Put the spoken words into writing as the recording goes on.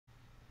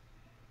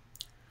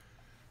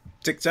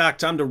TikTok,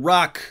 time to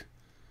rock.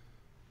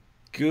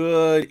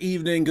 Good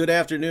evening, good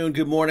afternoon,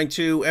 good morning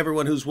to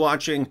everyone who's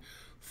watching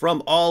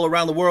from all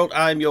around the world.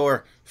 I'm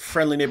your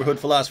friendly neighborhood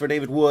philosopher,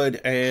 David Wood,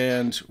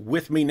 and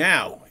with me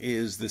now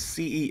is the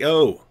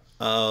CEO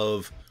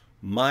of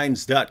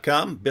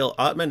Minds.com, Bill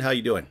Ottman. How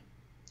you doing?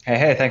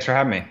 Hey, thanks for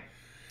having me.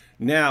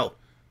 Now,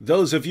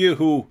 those of you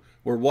who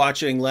were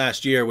watching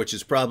last year, which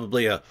is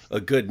probably a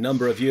good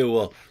number of you,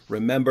 will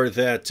remember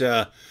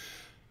that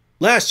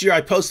last year I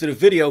posted a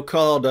video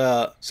called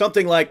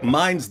something like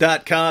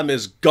Minds.com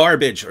is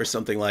garbage or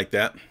something like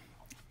that.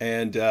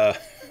 And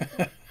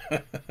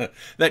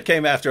that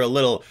came after a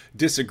little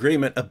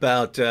disagreement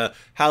about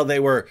how they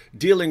were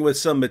dealing with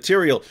some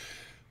material.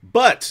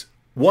 But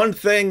one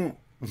thing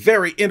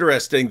very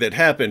interesting that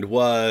happened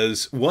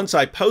was once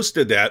I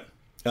posted that,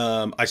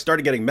 I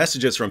started getting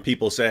messages from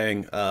people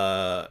saying,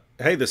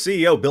 hey, the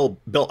CEO,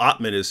 Bill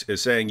Ottman,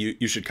 is saying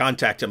you should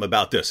contact him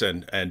about this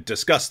and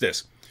discuss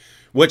this,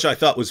 which I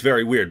thought was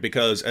very weird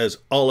because, as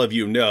all of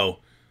you know,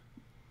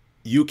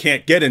 you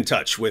can't get in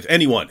touch with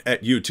anyone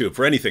at YouTube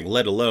for anything,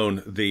 let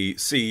alone the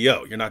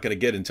CEO. You're not going to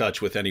get in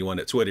touch with anyone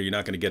at Twitter. You're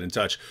not going to get in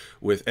touch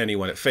with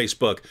anyone at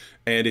Facebook.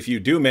 And if you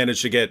do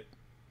manage to get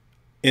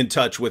in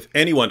touch with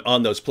anyone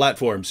on those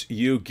platforms,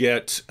 you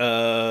get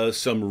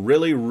some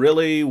really,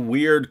 really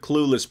weird,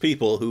 clueless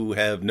people who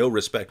have no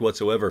respect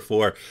whatsoever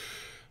for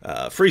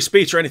free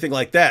speech or anything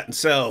like that. And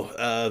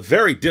so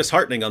very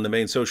disheartening on the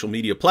main social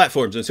media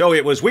platforms. And so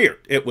it was weird.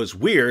 It was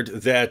weird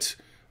that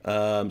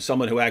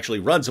someone who actually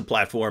runs a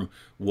platform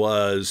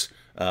was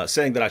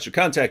saying that I should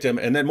contact him.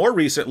 And then more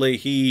recently,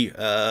 he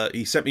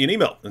sent me an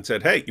email and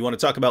said, hey, you want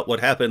to talk about what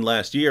happened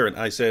last year? And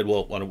I said,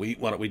 well, why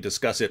don't we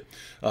discuss it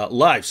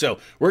live? So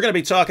we're going to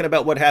be talking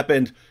about what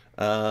happened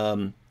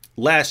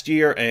last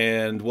year,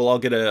 and we'll all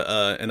get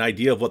an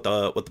idea of what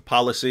the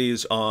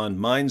policies on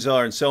Minds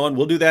are and so on.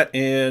 We'll do that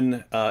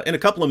in a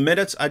couple of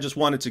minutes. I just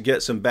wanted to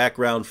get some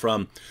background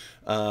from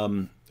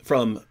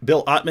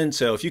Bill Ottman.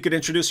 So if you could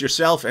introduce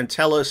yourself and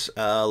tell us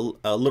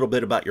a little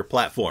bit about your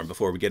platform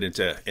before we get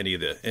into any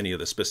of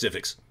the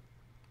specifics.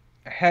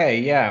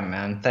 Hey, yeah,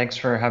 man. Thanks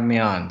for having me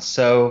on.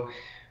 So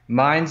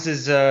Minds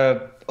is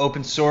a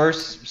open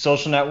source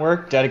social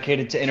network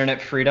dedicated to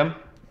internet freedom.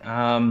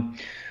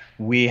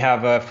 We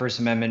have a First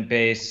Amendment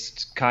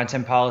based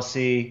content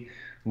policy.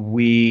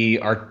 We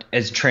are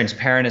as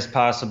transparent as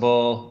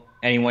possible.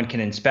 Anyone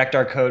can inspect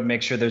our code,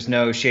 make sure there's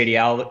no shady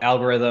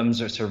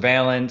algorithms or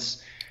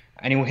surveillance.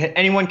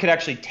 Anyone could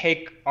actually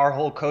take our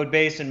whole code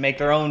base and make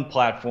their own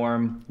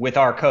platform with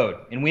our code,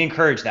 and we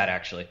encourage that,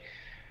 actually.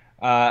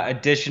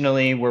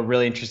 Additionally, we're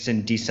really interested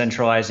in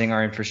decentralizing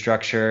our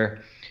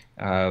infrastructure.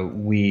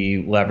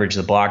 We leverage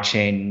the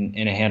blockchain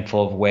in a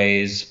handful of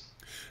ways.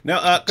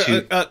 Now,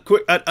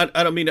 quick,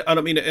 I don't mean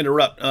to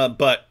interrupt,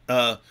 but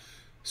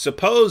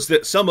suppose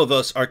that some of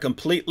us are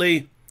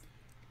completely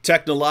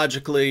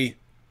technologically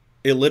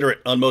illiterate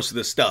on most of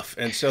this stuff,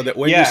 and so that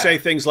when you say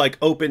things like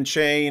open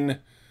chain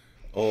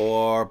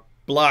or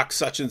block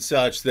such and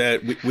such,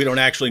 that we don't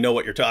actually know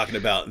what you're talking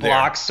about there.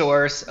 Block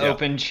source,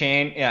 open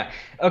chain. Yeah.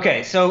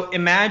 Okay. So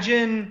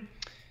imagine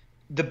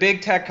the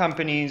big tech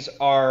companies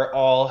are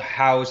all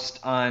housed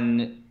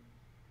on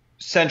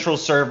central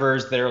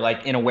servers that are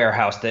like in a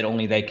warehouse that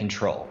only they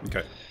control.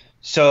 Okay.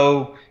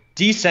 So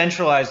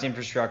decentralized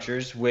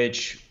infrastructures,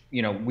 which,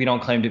 we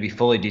don't claim to be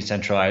fully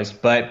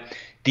decentralized, but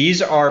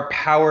these are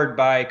powered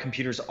by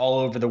computers all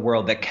over the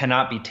world that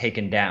cannot be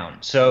taken down.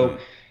 So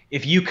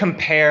if you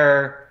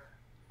compare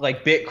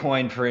like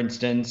Bitcoin, for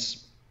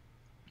instance,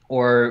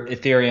 or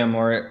Ethereum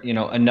or,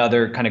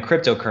 another kind of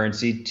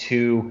cryptocurrency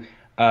to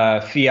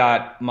a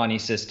fiat money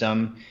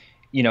system,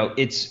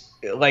 it's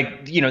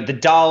like, the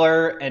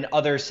dollar and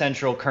other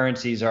central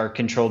currencies are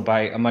controlled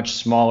by a much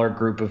smaller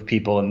group of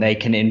people, and they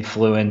can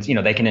influence,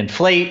 they can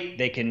inflate,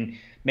 they can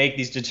make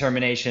these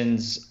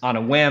determinations on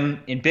a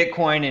whim. In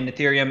Bitcoin and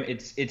Ethereum,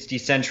 it's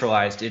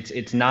decentralized.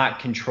 It's not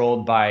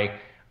controlled by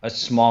a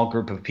small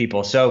group of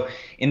people. So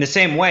in the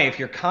same way, if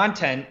your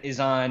content is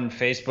on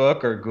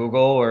Facebook or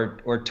Google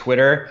or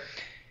Twitter,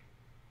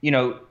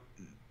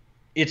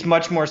 it's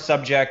much more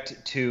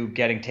subject to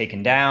getting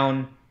taken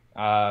down.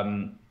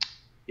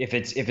 If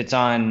it's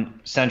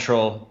on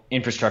central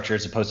infrastructure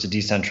as opposed to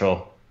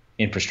decentral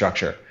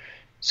infrastructure.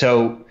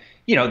 So,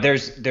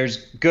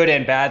 there's good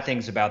and bad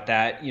things about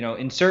that.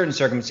 In certain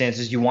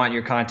circumstances, you want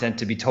your content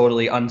to be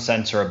totally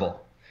uncensorable.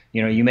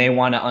 You may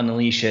want to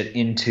unleash it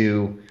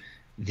into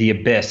the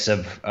abyss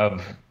of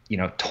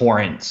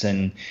torrents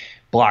and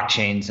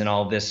blockchains and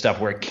all this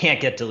stuff where it can't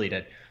get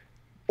deleted.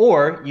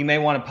 Or you may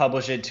want to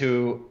publish it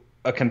to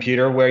a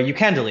computer where you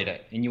can delete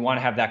it and you want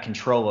to have that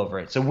control over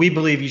it. So we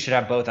believe you should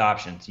have both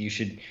options. You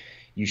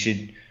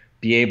should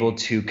be able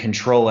to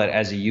control it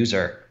as a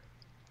user.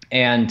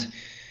 And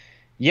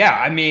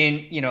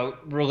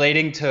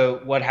relating to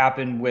what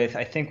happened with,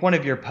 I think one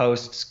of your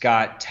posts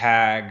got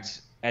tagged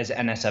as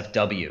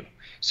NSFW.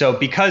 So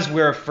because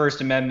we're a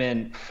First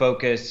Amendment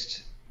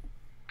focused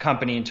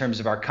company in terms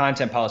of our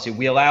content policy,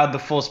 we allowed the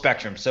full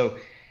spectrum. So,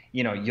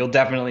 you'll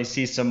definitely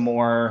see some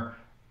more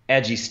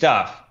edgy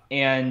stuff.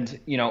 And,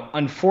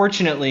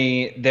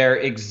 unfortunately, there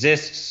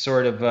exists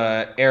sort of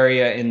a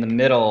area in the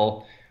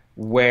middle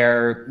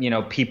where,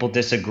 people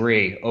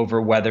disagree over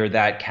whether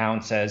that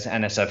counts as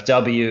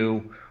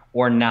NSFW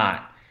or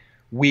not.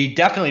 We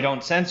definitely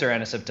don't censor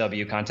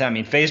NSFW content. I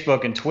mean,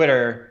 Facebook and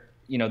Twitter,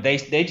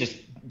 they just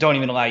don't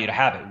even allow you to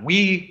have it.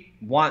 We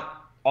want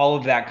all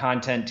of that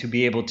content to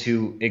be able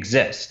to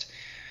exist.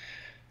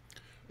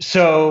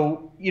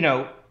 So,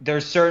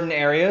 there's certain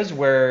areas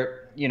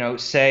where,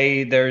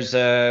 say there's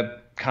a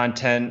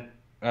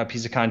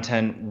piece of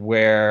content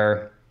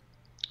where,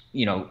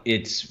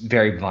 it's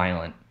very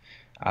violent.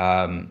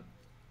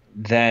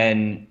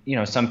 Then,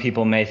 some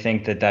people may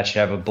think that should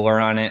have a blur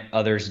on it.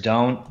 Others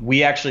don't.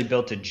 We actually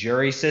built a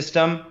jury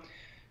system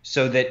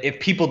so that if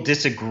people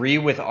disagree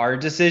with our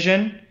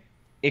decision,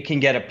 it can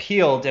get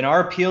appealed. And our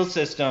appeal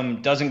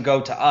system doesn't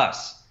go to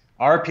us.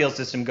 Our appeal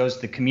system goes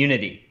to the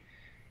community.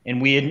 And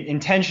we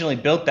intentionally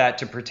built that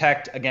to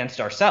protect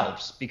against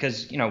ourselves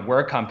because,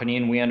 we're a company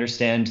and we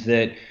understand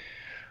that,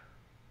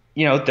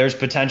 there's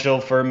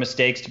potential for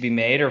mistakes to be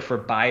made or for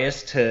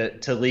bias to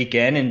leak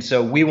in. And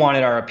so we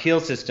wanted our appeal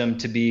system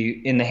to be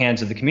in the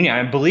hands of the community.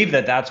 I believe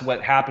that that's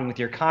what happened with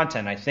your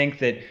content. I think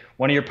that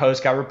one of your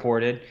posts got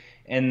reported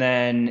and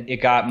then it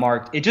got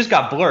marked. It just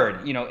got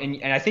blurred,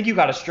 and I think you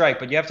got a strike,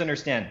 but you have to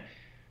understand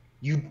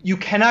you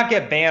cannot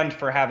get banned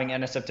for having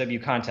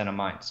NSFW content on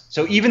Minds.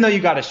 So even though you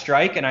got a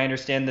strike, and I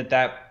understand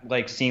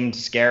that seemed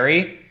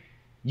scary,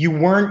 you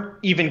weren't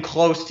even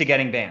close to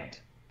getting banned.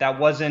 That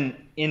wasn't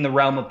in the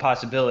realm of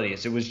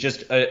possibilities. It was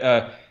just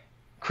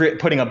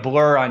putting a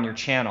blur on your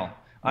channel,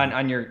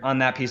 on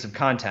that piece of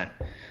content.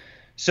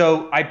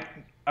 So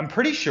I'm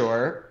pretty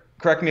sure,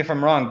 correct me if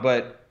I'm wrong,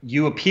 but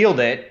you appealed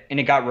it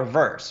and it got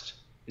reversed.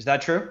 Is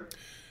that true?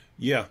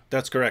 Yeah,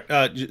 that's correct.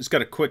 Just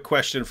got a quick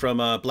question from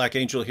Black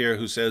Angel here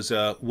who says,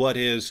 what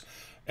is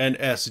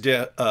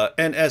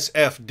NSFW?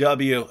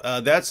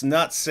 That's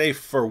not safe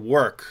for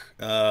work,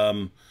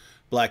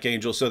 Black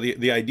Angel. So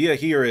the idea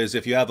here is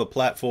if you have a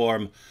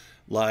platform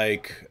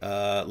like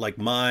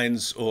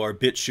Minds or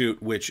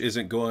BitChute, which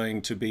isn't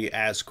going to be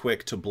as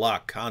quick to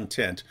block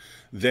content,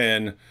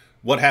 then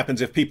what happens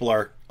if people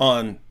are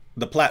on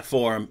the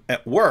platform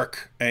at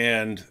work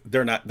and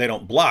they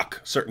don't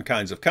block certain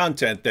kinds of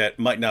content that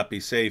might not be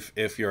safe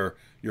if your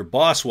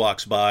boss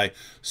walks by?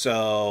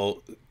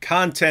 So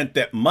content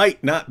that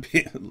might not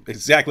be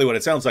exactly what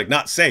it sounds like,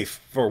 not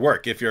safe for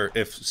work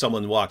if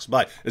someone walks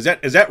by. Is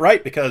that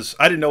right? Because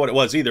I didn't know what it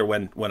was either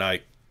when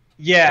I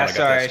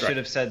sorry, I should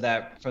have said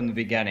that from the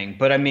beginning.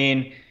 But I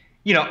mean,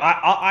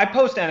 I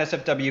post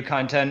NSFW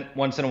content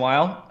once in a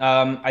while.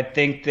 I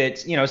think that,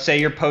 say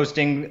you're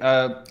posting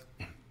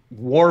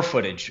war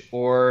footage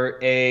or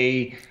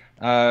a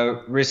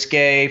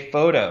risque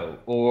photo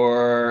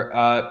or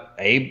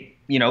a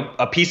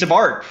piece of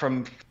art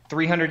from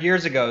 300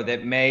 years ago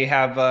that may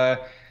have a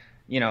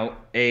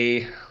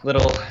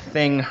little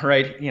thing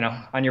right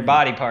on your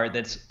body part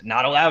that's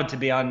not allowed to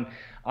be on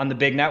the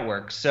big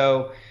network.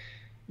 So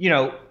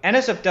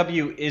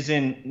NSFW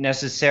isn't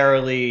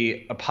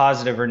necessarily a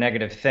positive or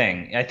negative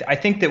thing. I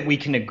think that we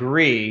can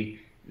agree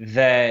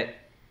that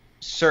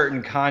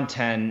certain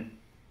content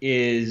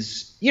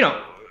is,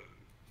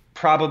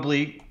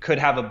 probably could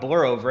have a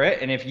blur over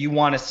it. And if you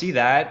want to see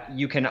that,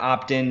 you can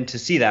opt in to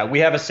see that. We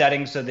have a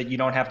setting so that you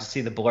don't have to see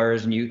the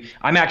blurs. And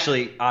I'm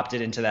actually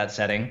opted into that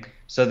setting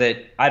so that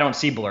I don't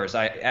see blurs.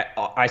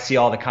 I see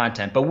all the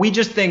content. But we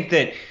just think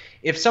that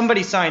if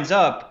somebody signs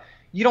up,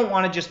 you don't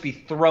want to just be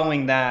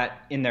throwing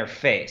that in their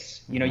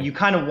face. You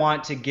kind of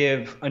want to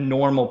give a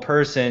normal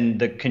person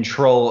the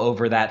control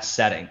over that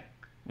setting.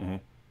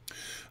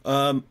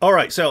 Mm-hmm. All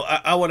right. So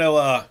I want to,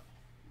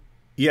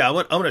 I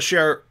want to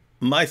share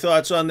my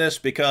thoughts on this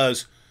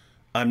because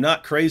I'm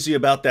not crazy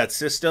about that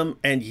system,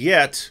 and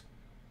yet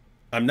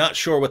I'm not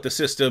sure what the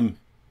system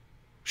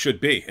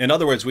should be. In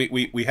other words,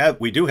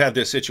 we do have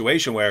this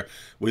situation where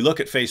we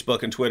look at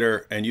Facebook and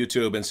Twitter and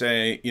YouTube and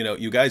say,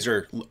 you guys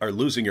are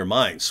losing your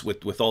minds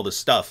with all the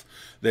stuff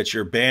that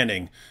you're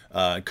banning.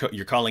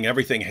 You're calling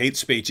everything hate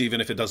speech, even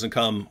if it doesn't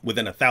come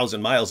within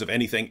 1,000 miles of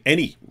anything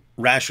any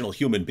rational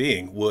human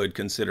being would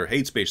consider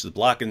hate speech.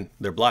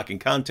 They're blocking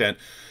content,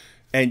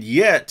 and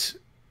yet,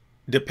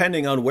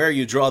 depending on where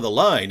you draw the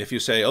line, if you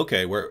say,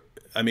 okay,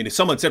 if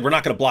someone said we're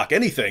not going to block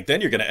anything, then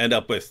you're going to end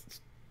up with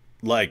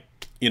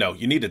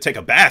you need to take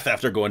a bath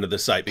after going to the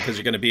site because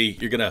you're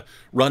going to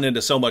run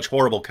into so much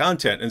horrible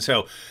content. And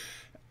so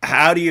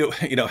how do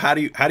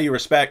you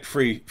respect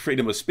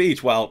freedom of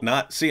speech while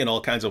not seeing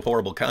all kinds of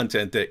horrible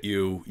content that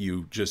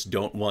you just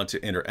don't want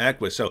to interact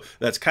with? So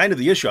that's kind of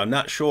the issue. I'm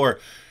not sure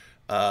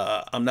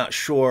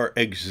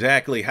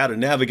exactly how to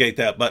navigate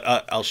that, but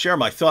I'll share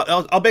my thought.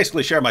 I'll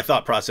basically share my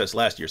thought process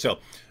last year. So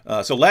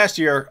last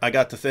year I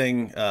got the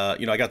thing,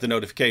 I got the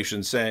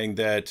notification saying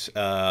that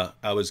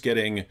I was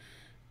getting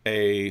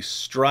a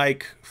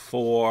strike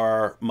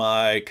for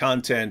my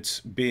content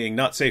being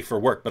not safe for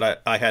work,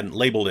 but I hadn't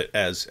labeled it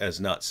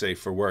as not safe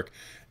for work,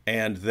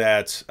 and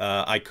that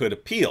I could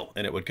appeal,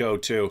 and it would go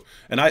to.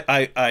 And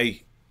I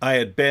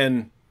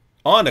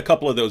on a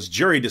couple of those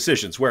jury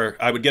decisions where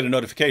I would get a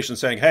notification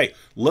saying, "Hey,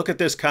 look at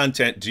this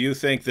content. Do you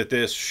think that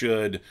this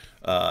should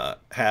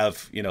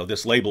have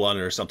this label on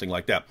it or something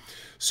like that?"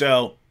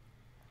 So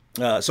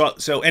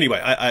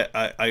anyway,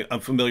 I'm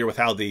familiar with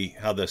how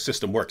the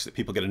system works. That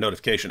people get a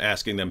notification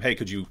asking them, "Hey,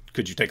 could you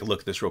take a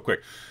look at this real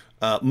quick?"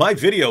 My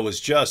video was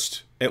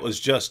just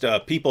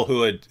people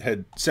who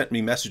had sent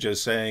me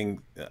messages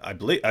saying, I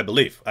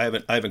believe I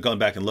haven't gone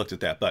back and looked at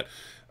that, but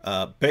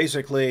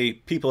basically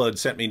people had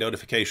sent me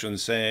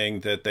notifications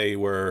saying that they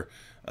were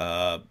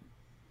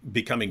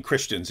becoming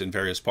Christians in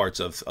various parts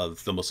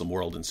of the Muslim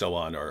world and so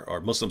on,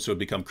 or Muslims who had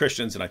become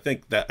Christians, and I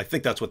think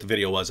that's what the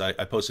video was. I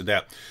posted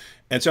that,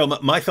 and so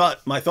my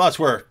thoughts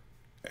were,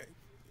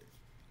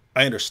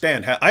 I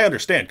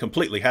understand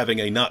completely having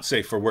a not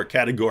safe for work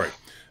category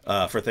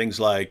for things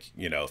like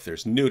if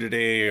there's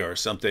nudity or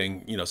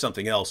something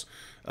something else.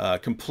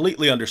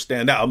 Completely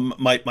understand. Now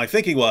my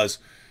thinking was,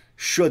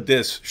 should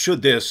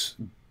this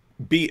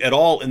be at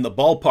all in the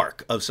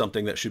ballpark of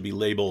something that should be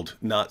labeled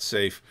not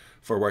safe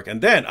for work?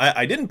 And then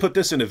I didn't put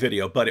this in a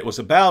video, but it was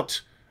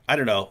about, I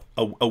don't know,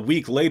 a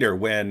week later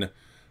when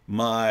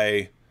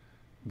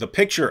the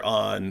picture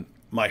on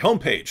my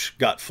homepage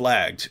got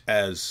flagged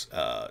as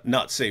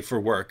not safe for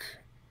work,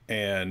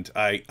 and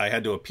I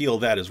had to appeal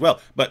that as well.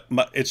 But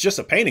it's just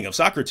a painting of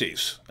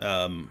Socrates,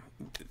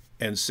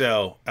 and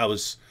so I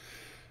was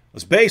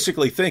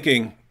basically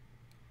thinking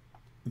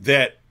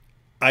that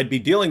I'd be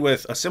dealing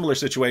with a similar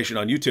situation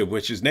on YouTube,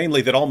 which is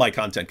namely that all my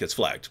content gets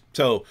flagged.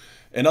 So,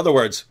 in other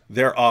words,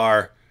 there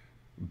are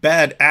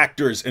bad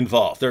actors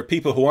involved. There are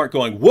people who aren't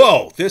going,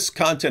 "Whoa, this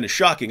content is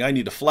shocking, I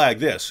need to flag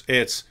this."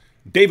 It's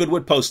David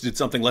Wood posted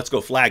something, let's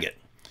go flag it.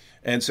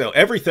 And so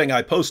everything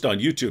I post on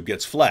YouTube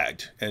gets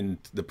flagged. And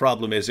the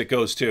problem is it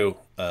goes to,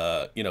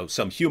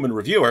 some human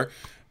reviewer.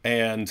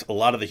 And a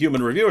lot of the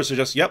human reviewers are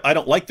just, yep, I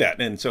don't like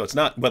that. And so it's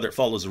not whether it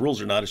follows the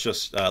rules or not. It's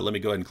just, let me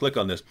go ahead and click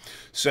on this.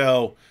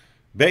 So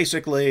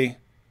basically,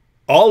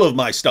 all of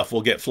my stuff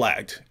will get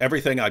flagged.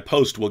 Everything I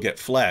post will get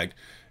flagged.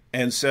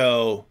 And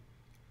so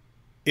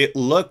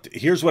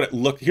here's what it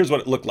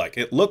looked like.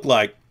 It looked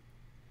like,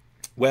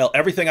 well,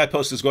 everything I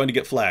post is going to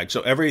get flagged.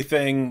 So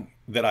everything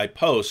that I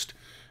post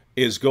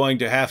is going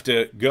to have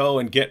to go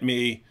and get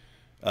me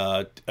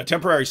a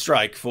temporary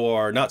strike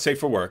for not safe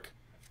for work.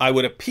 I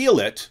would appeal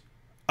it.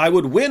 I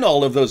would win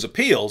all of those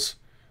appeals,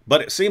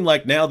 but it seemed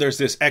like now there's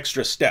this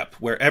extra step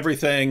where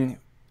everything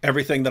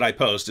that I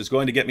post is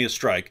going to get me a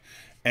strike,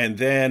 and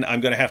then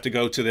I'm going to have to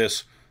go to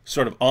this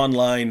sort of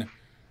online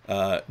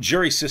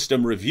jury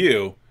system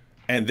review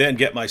and then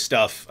get my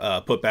stuff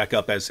put back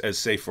up as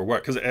safe for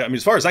work. Because I mean,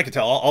 as far as I can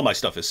tell, all my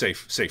stuff is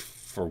safe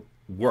for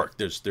work.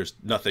 There's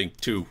nothing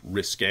too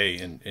risque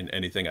in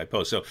anything I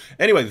post. So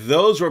anyway,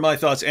 those were my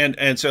thoughts,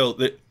 and so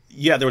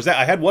there was that.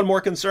 I had one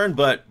more concern,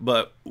 but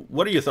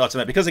what are your thoughts on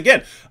that? Because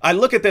again, I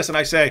look at this and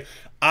I say,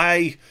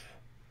 I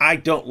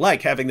don't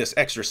like having this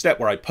extra step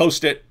where I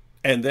post it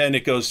and then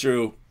it goes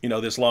through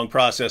this long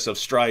process of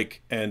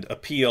strike and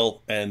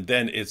appeal, and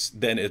then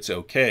it's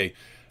okay.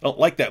 I don't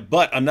like that,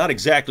 but I'm not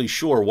exactly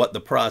sure what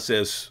the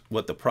process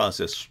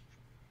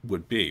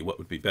would be. What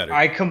would be better?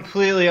 I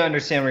completely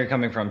understand where you're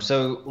coming from.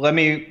 So let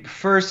me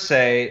first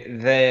say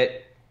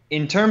that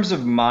in terms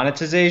of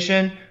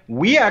monetization,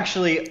 we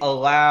actually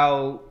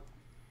allow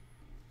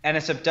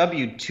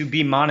NSFW to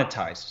be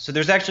monetized. So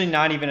there's actually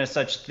not even a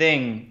such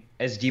thing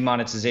as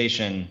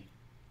demonetization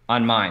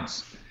on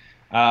Minds.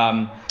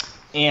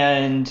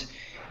 And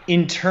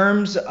in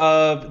terms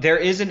of, there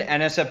is an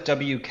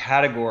NSFW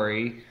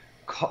category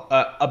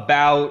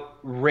about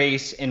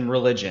race and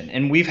religion.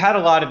 And we've had a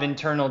lot of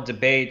internal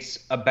debates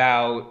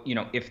about,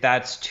 if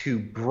that's too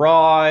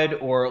broad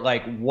or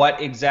like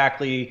what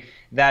exactly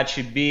that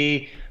should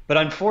be. But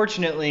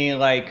unfortunately,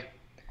 like,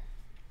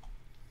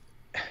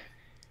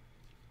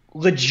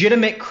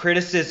 legitimate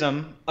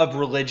criticism of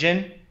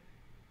religion,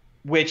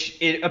 which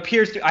it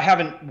appears to, I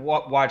haven't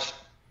watched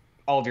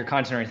all of your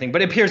content or anything,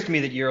 but it appears to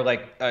me that you're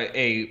like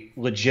a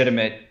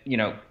legitimate,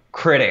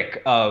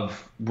 critic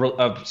of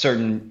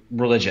certain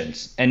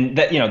religions, and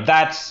that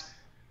that's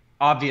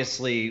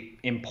obviously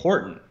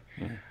important.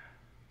 Mm-hmm.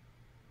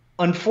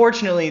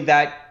 Unfortunately,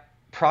 that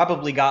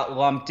probably got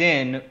lumped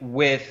in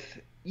with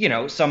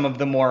some of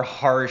the more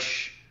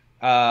harsh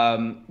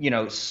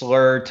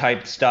slur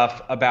type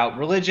stuff about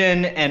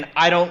religion, and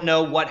I don't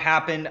know what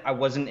happened. I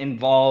wasn't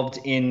involved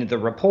in the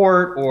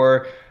report,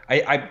 or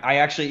I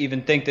actually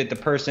even think that the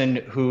person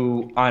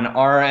who on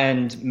our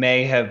end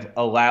may have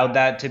allowed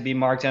that to be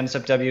marked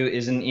NSFW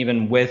isn't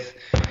even with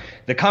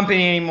the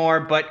company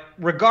anymore. But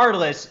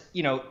regardless,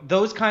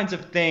 those kinds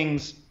of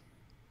things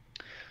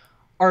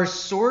are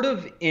sort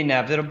of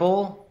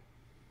inevitable,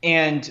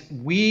 and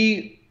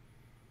we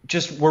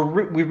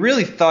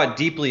really thought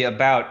deeply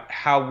about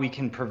how we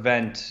can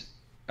prevent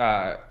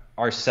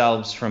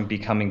ourselves from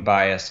becoming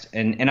biased.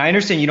 And I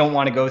understand you don't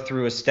want to go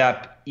through a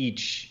step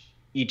each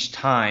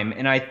time.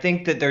 And I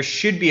think that there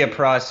should be a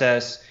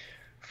process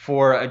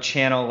for a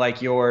channel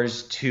like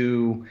yours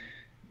to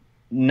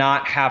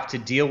not have to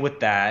deal with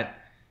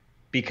that.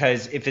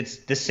 because if it's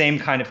the same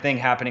kind of thing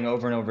happening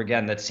over and over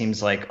again, that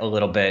seems like a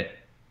little bit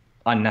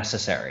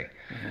unnecessary.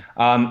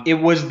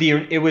 It was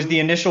the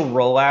initial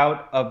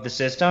rollout of the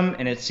system,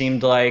 and it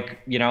seemed like,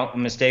 you know, a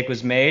mistake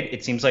was made.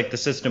 It seems like the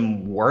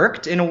system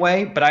worked in a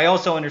way, but I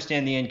also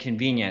understand the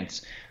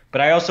inconvenience. But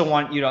I also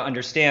want you to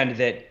understand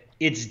that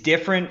it's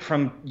different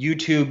from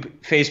YouTube,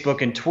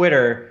 Facebook, and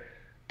Twitter,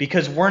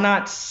 because we're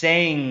not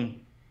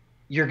saying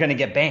you're going to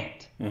get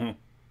banned.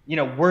 You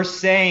know, we're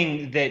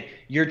saying that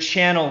your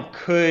channel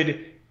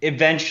could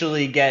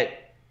eventually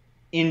get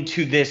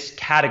into this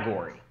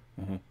category.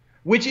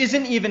 Which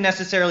isn't even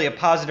necessarily a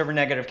positive or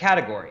negative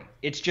category.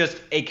 It's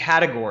just a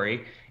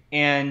category,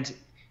 and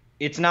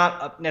it's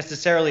not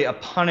necessarily a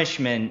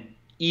punishment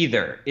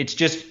either. It's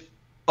just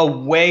a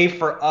way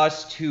for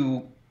us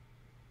to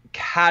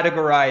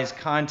categorize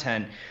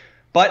content.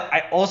 But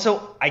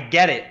I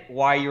get it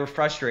why you're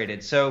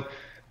frustrated.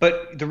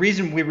 But the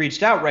reason we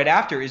reached out right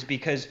after is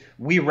because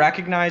we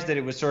recognized that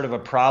it was sort of a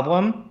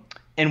problem,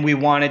 and we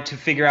wanted to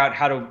figure out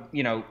how to,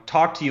 you know,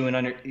 talk to you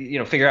and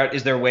figure out,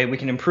 is there a way we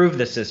can improve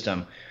the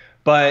system?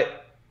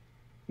 But,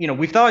 you know,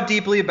 we've thought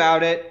deeply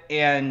about it,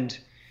 and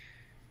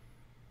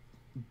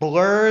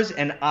blurs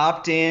and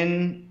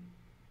opt-in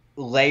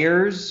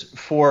layers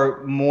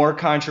for more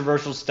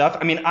controversial stuff.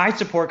 I mean, I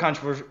support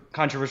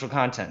controversial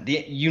content.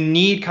 You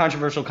need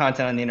controversial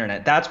content on the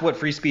internet. That's what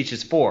free speech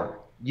is for.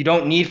 You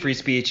don't need free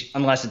speech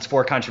unless it's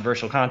for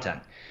controversial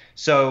content.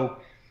 So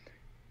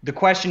the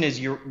question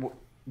is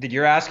that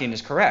you're asking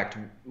is correct.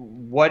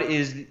 What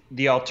is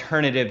the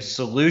alternative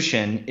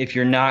solution if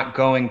you're not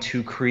going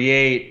to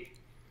create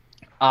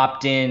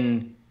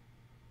opt-in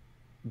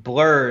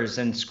blurs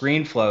and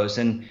screen flows?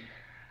 And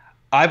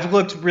I've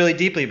looked really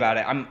deeply about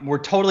it. We're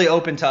totally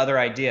open to other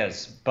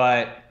ideas,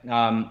 but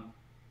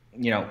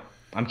you know,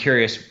 I'm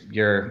curious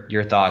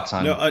your thoughts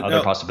on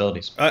other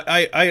possibilities.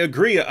 I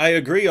agree. I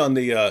agree on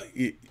the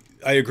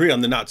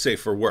not safe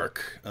for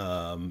work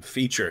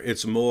feature.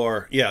 It's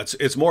more,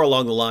 it's more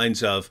along the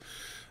lines of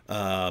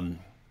how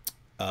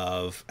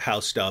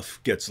stuff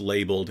gets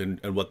labeled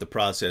and what the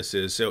process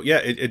is. So yeah,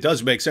 it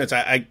does make sense.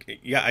 I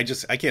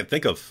can't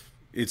think of.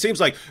 It seems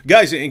like,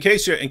 guys, in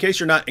case you're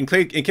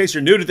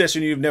new to this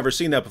and you've never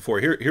seen that before,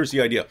 here's the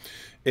idea.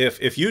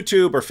 If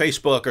YouTube or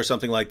Facebook or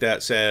something like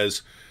that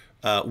says,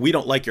 we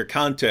don't like your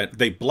content,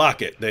 they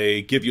block it.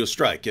 They give you a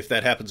strike. If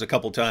that happens a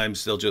couple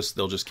times, they'll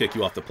just kick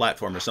you off the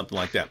platform or something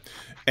like that.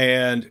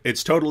 And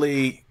it's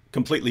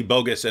completely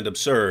bogus and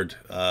absurd,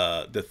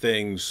 the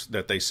things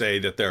that they say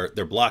that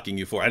they're blocking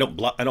you for. I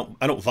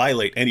don't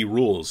violate any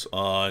rules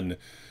on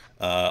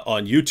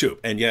YouTube,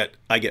 and yet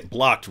I get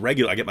blocked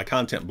regularly. I get my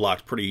content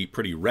blocked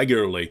pretty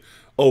regularly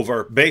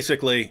over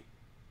basically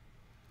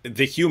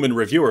the human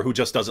reviewer who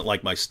just doesn't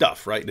like my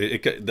stuff, right?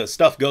 The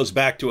stuff goes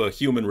back to a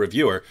human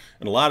reviewer,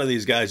 and a lot of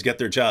these guys get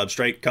their jobs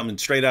coming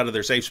straight out of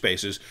their safe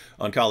spaces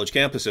on college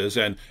campuses,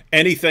 and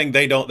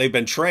they've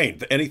been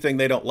trained, anything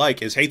they don't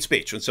like is hate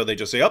speech, and so they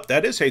just say, oh,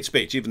 that is hate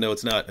speech, even though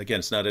it's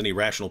not any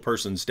rational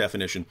person's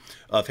definition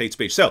of hate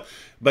speech. So,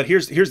 but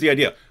here's the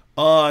idea.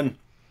 On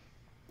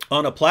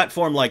a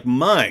platform like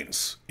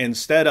Minds,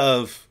 instead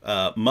of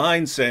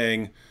mine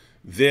saying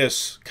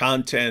this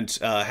content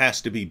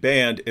has to be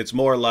banned, it's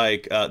more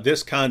like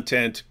this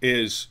content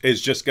is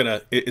just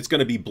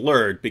gonna be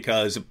blurred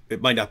because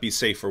it might not be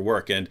safe for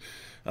work. And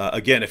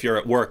again, if you're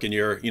at work and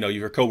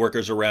your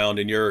coworkers around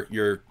and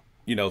you're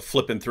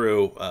flipping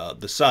through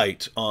the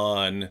site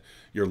on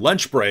your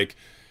lunch break,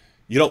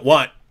 you don't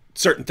want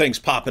certain things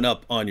popping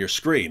up on your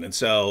screen, and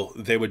so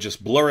they would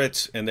just blur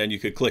it, and then you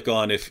could click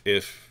on if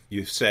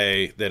you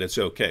say that it's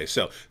okay.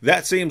 So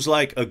that seems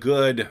like a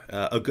good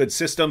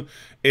system.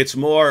 It's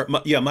more,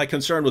 my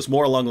concern was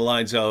more along the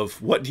lines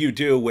of, what do you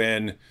do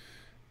when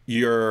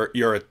you're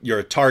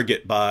a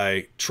target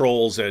by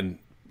trolls and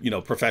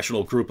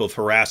professional group of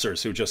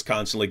harassers who just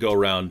constantly go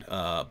around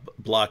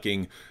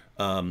blocking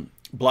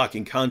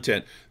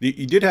content.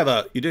 You did have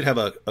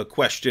a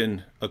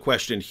question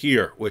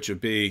here, which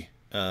would be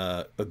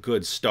a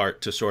good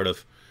start to sort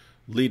of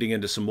leading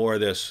into some more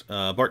of this.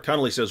 Bart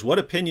Connolly says, what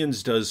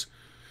opinions does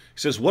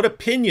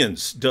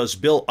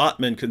Bill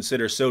Ottman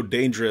consider so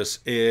dangerous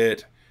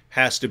it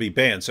has to be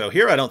banned? So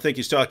here I don't think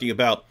he's talking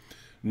about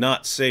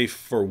not safe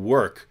for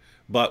work,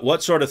 but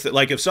what sort of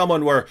like if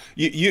someone were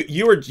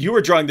you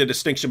were drawing the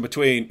distinction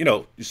between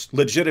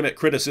legitimate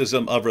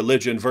criticism of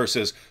religion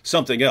versus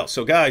something else.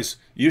 So guys,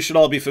 you should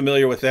all be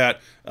familiar with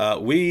that.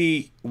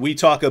 We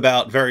talk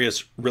about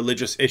various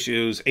religious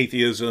issues: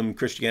 atheism,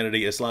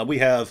 Christianity, Islam. We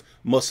have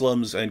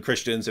Muslims and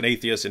Christians and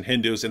atheists and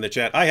Hindus in the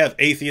chat. I have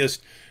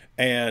atheist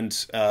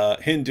and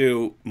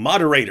Hindu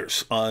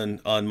moderators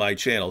on my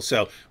channel.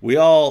 So we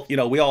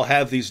all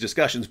have these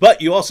discussions, but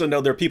you also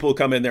know there are people who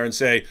come in there and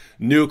say,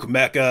 nuke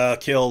Mecca,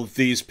 kill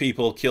these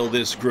people, kill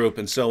this group,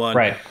 and so on.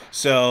 Right.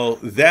 So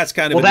that's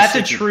kind of that's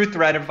a true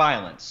threat of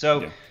violence.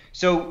 So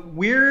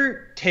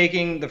we're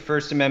taking the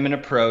First Amendment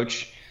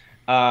approach.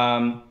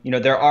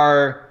 There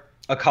are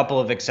a couple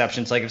of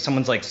exceptions, like if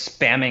someone's like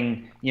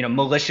spamming,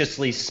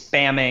 maliciously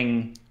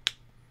spamming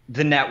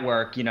the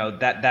network,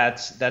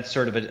 that's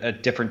sort of a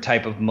different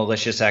type of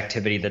malicious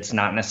activity that's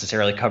not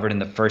necessarily covered in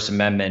the First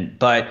Amendment.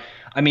 But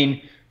I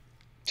mean,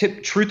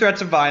 true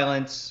threats of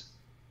violence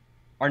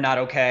are not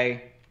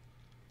okay,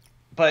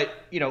 but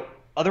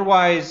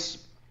otherwise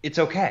it's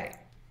okay.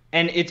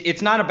 And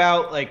it's not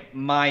about like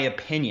my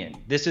opinion.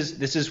 This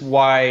is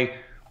why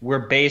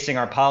we're basing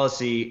our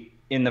policy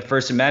in the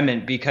First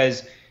Amendment,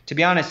 because to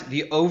be honest,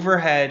 the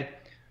overhead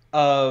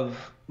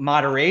of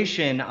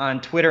moderation on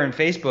Twitter and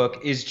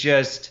Facebook is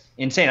just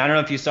insane. I don't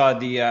know if you saw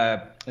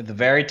the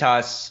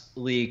Veritas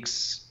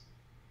leaks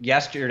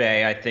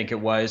yesterday, I think it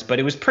was, but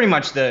it was pretty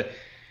much the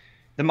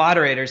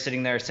moderators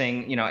sitting there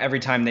saying, every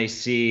time they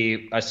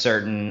see a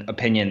certain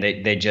opinion,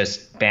 they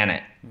just ban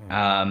it,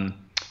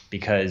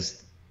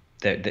 because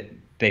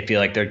they feel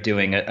like they're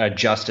doing a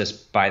justice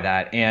by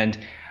that. And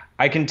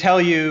I can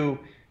tell you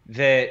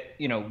that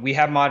we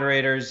have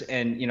moderators,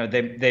 and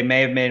they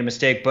may have made a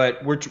mistake,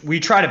 but we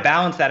try to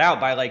balance that out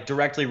by like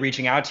directly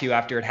reaching out to you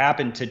after it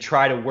happened to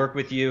try to work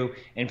with you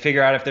and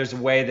figure out if there's a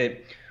way that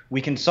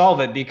we can solve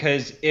it.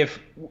 Because if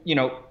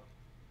the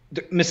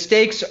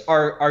mistakes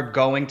are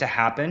going to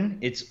happen,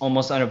 it's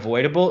almost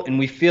unavoidable, and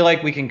we feel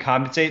like we can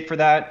compensate for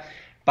that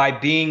by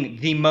being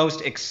the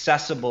most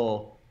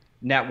accessible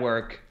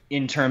network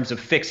in terms of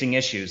fixing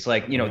issues.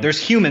 Like, there's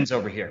humans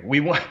over here.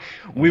 We want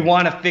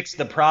to fix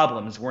the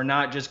problems. We're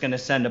not just going to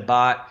send a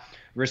bot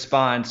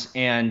response.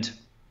 And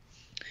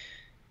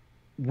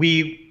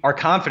we are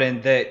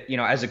confident that,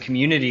 as a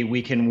community,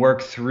 we can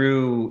work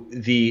through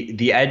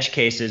the edge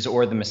cases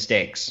or the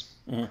mistakes.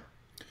 Mm-hmm.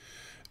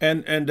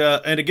 And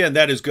again,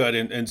 that is good.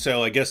 And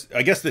so I guess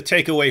the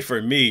takeaway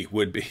for me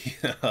would be,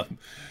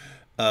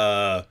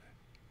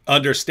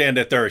 understand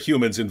that there are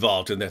humans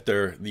involved, and that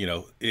there,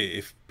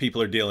 if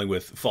people are dealing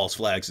with false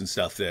flags and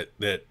stuff,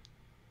 that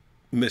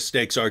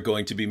mistakes are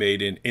going to be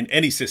made in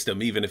any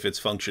system, even if it's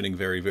functioning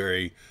very,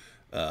 very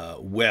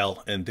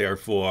well. And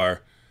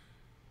therefore,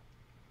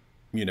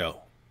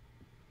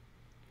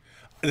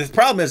 the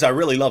problem is I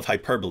really love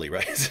hyperbole,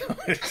 right? So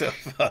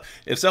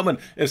if someone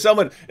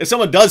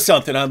does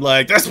something, I'm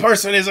like, this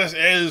person is.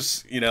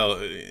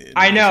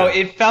 I know,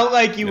 it felt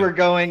like you were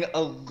going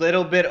a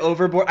little bit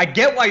overboard. I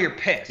get why you're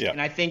pissed,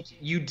 and I think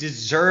you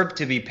deserve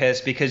to be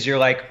pissed, because you're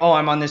like, oh,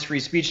 I'm on this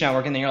free speech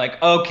network, and then you're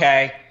like,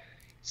 okay,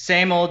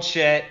 same old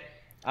shit.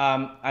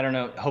 I don't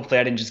know. Hopefully,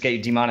 I didn't just get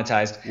you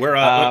demonetized.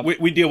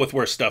 We deal with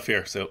worse stuff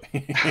here, so.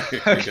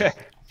 Okay.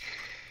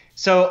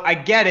 So I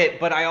get it,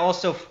 but I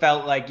also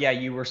felt like,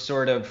 you were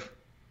sort of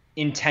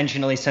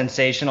intentionally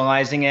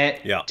sensationalizing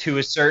it to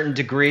a certain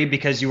degree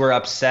because you were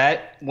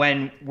upset,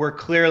 when we're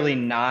clearly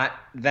not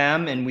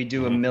them, and we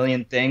do a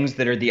million things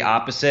that are the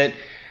opposite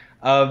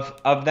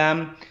of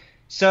them.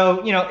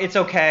 So, it's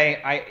okay.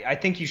 I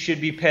think you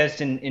should be pissed,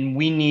 and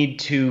we need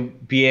to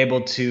be able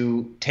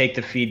to take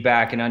the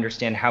feedback and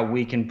understand how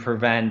we can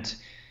prevent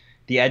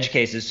the edge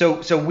cases.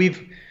 So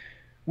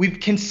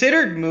we've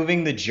considered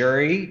moving the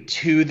jury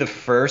to the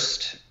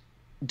first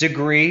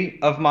degree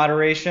of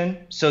moderation,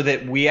 so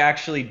that we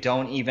actually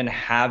don't even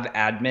have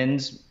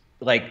admins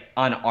like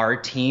on our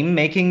team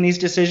making these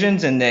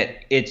decisions, and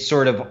that it's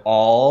sort of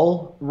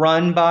all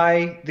run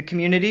by the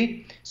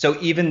community. So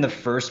even the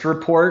first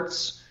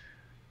reports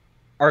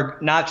are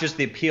not just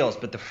the appeals,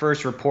 but the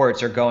first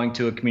reports are going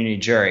to a community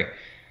jury.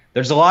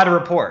 There's a lot of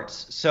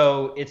reports,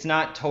 so it's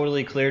not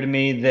totally clear to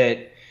me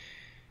that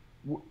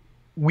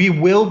we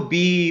will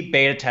be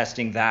beta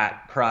testing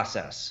that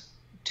process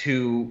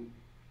to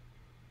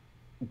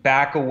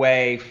back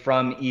away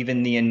from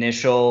even the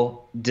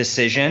initial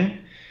decision.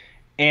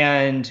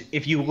 And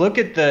if you look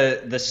at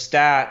the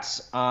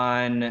stats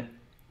on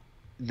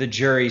the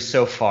jury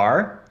so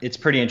far, it's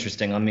pretty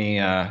interesting. Let me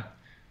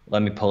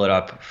pull it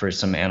up for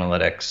some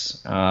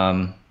analytics.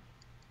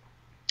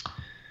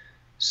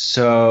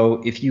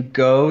 So if you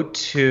go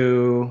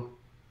to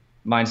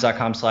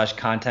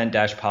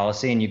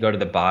minds.com/content-policy and you go to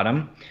the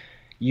bottom,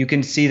 you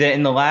can see that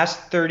in the last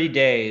 30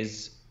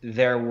 days,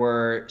 there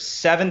were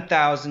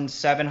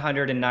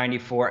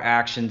 7,794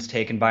 actions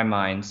taken by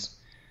Minds,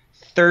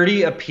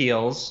 30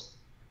 appeals,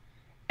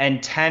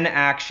 and 10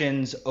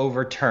 actions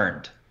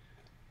overturned.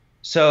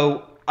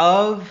 So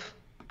of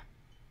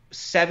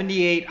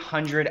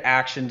 7,800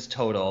 actions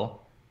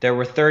total, there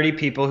were 30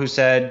 people who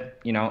said,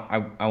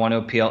 I want to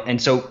appeal.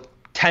 And so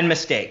 10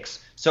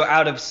 mistakes. So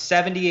out of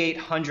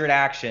 7,800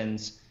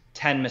 actions,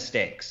 10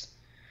 mistakes.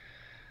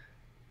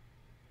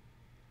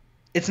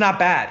 It's not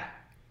bad.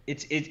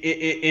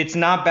 It's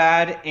not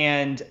bad,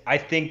 and I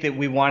think that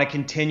we want to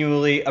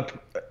continually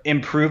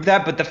improve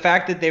that. But the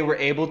fact that they were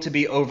able to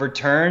be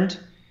overturned,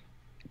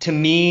 to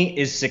me,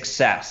 is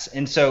success.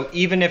 And so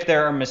even if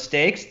there are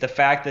mistakes, the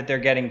fact that they're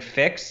getting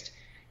fixed,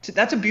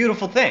 that's a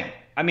beautiful thing.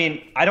 I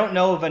mean, I don't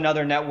know of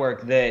another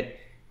network that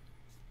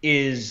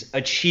is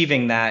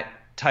achieving that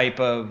type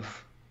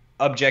of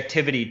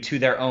objectivity to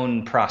their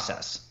own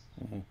process.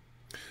 Mm-hmm.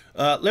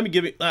 Let me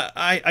give you.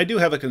 I do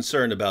have a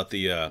concern about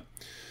the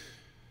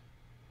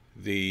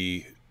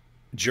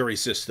jury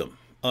system.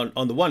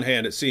 On the one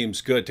hand, it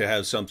seems good to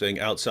have something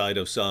outside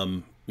of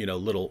some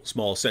little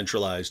small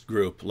centralized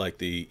group like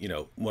the,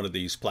 one of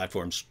these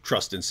platforms,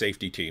 trust and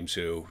safety teams,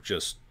 who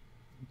just,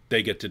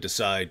 they get to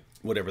decide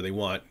whatever they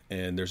want,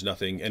 and there's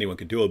nothing anyone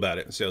can do about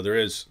it. And so there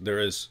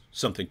is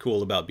something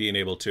cool about being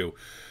able to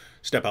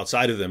step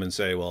outside of them and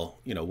say, well,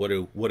 what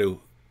do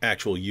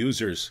actual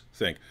users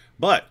think?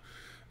 But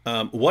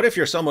what if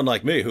you're someone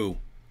like me who,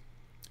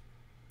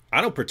 I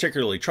don't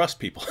particularly trust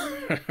people,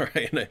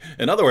 right?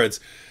 In other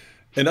words,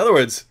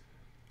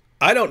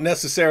 I don't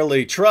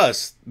necessarily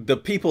trust the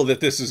people that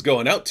this is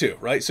going out to,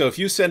 right? So if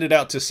you send it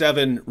out to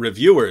 7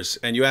 reviewers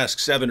and you ask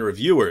 7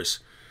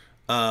 reviewers,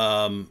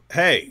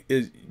 hey,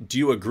 do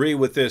you agree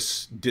with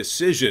this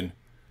decision?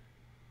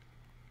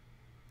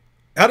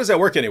 How does that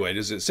work anyway?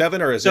 Is it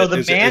 7 or is so it? So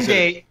the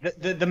mandate,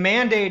 the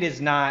mandate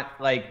is not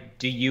like,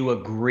 do you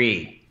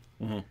agree?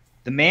 Mm-hmm.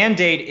 The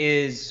mandate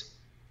is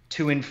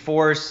to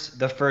enforce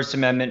the First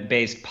Amendment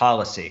based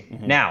policy.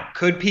 Mm-hmm. Now,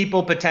 could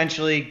people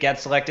potentially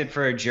get selected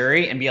for a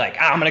jury and be like,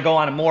 I'm going to go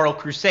on a moral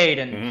crusade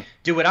and mm-hmm.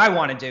 do what I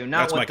want to do?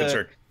 That's my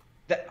concern.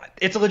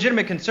 It's a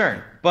legitimate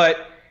concern,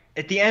 but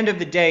at the end of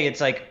the day, it's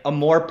like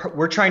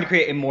we're trying to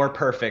create a more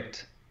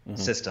perfect mm-hmm.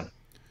 system.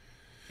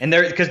 And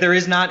because there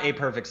is not a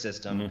perfect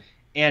system. Mm-hmm.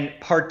 And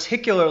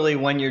particularly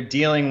when you're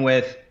dealing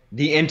with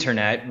the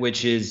internet,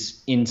 which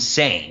is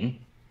insane,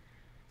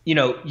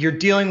 you're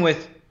dealing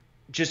with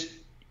just,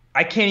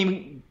 I can't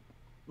even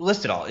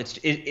list it all. It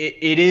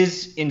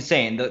is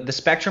insane. The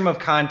spectrum of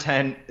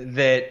content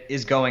that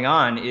is going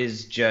on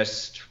is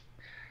just,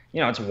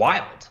 it's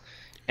wild.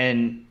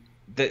 And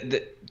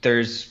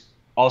there's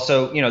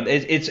also,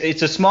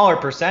 it's a smaller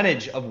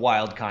percentage of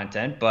wild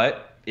content,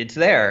 but it's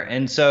there.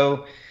 And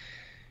so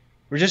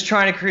we're just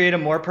trying to create a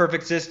more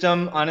perfect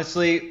system.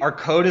 Honestly, our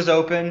code is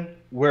open.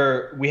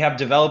 We have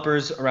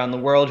developers around the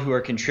world who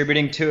are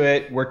contributing to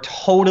it. We're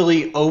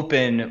totally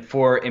open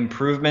for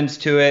improvements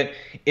to it.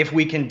 If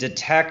we can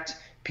detect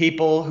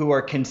people who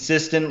are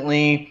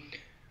consistently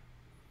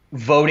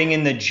voting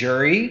in the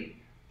jury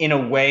in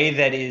a way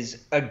that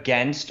is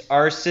against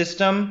our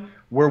system,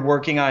 we're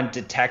working on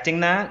detecting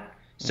that.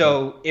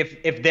 So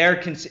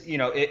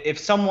if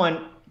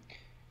someone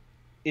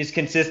is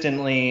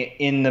consistently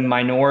in the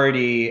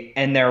minority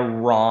and they're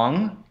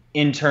wrong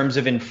in terms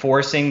of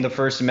enforcing the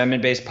First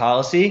Amendment-based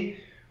policy,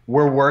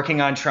 we're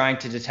working on trying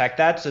to detect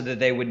that so that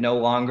they would no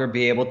longer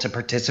be able to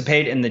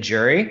participate in the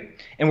jury.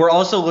 And we're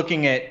also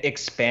looking at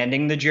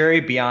expanding the jury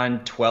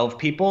beyond 12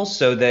 people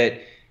so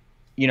that,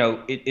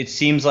 it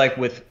seems like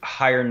with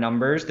higher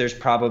numbers, there's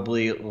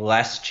probably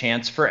less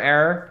chance for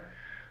error.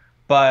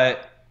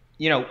 But,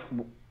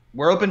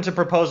 we're open to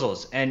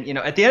proposals. And,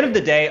 at the end of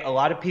the day, a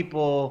lot of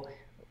people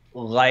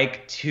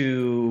like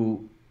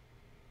to,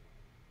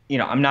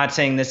 I'm not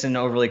saying this in an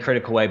overly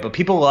critical way, but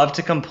people love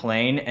to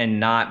complain and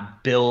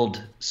not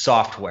build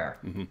software.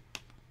 Mm-hmm.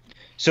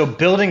 So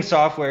building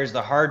software is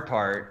the hard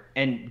part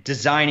and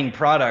designing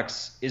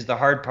products is the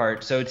hard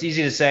part. So it's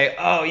easy to say,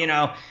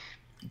 oh,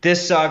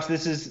 this sucks.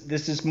 This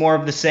is more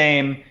of the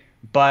same,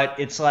 but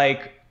it's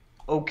like,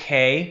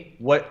 okay,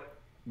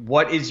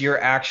 what is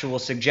your actual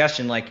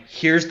suggestion? Like,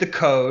 here's the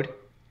code.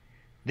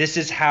 This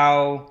is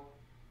how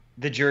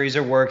the juries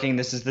are working.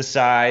 This is the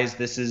size.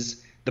 This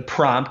is the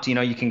prompt.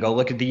 You can go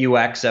look at the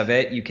UX of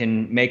it. You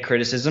can make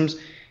criticisms.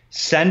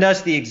 Send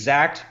us the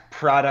exact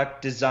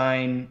product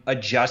design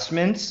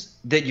adjustments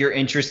that you're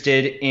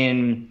interested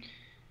in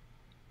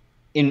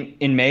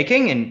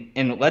making,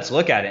 and let's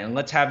look at it and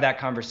let's have that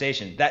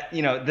conversation. That,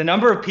 the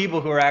number of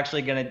people who are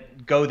actually going to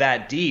go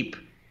that deep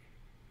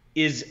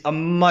is a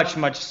much,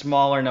 much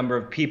smaller number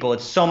of people.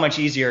 It's so much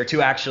easier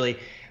to actually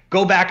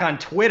go back on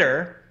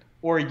Twitter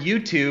or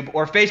YouTube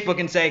or Facebook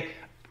and say,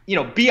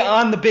 be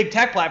on the big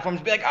tech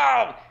platforms, be like,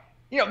 oh,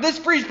 this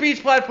free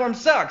speech platform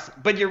sucks.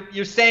 But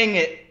you're saying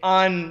it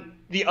on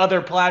the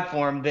other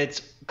platform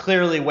that's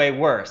clearly way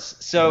worse.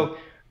 So,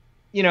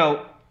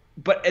 mm-hmm.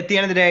 But at the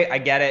end of the day, I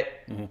get it.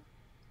 Mm-hmm.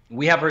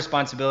 We have a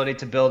responsibility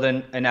to build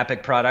an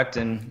epic product,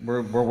 and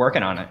we're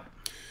working on it.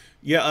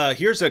 Yeah,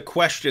 here's a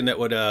question that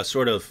would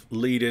sort of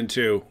lead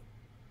into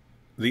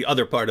the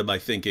other part of my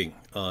thinking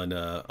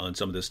on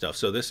some of this stuff.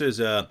 So this is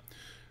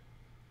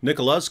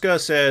Nikolaska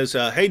says,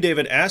 hey,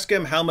 David, ask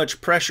him how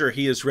much pressure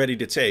he is ready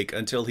to take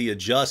until he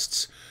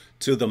adjusts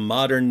to the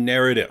modern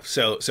narrative.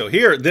 So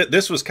here,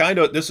 this was kind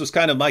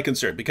of my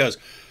concern, because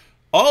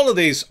all of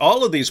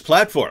these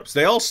platforms,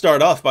 they all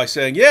start off by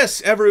saying,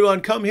 yes,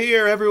 everyone come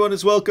here, everyone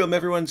is welcome,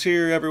 everyone's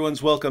here,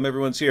 everyone's welcome,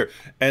 everyone's here.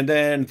 And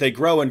then they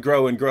grow and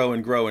grow and grow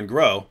and grow and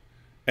grow.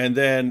 And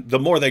then the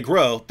more they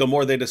grow, the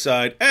more they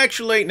decide,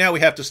 actually, now we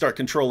have to start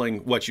controlling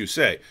what you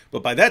say.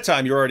 But by that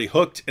time, you're already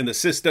hooked in the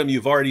system.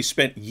 You've already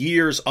spent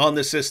years on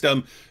the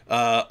system.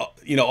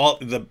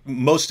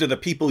 Most of the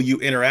people you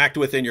interact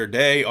with in your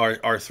day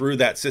are through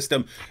that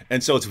system.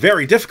 And so it's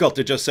very difficult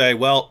to just say,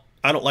 well,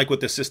 I don't like what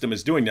this system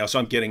is doing now, so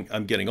I'm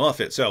getting off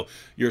it. So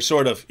you're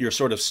sort of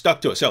stuck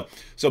to it.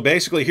 So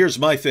basically, here's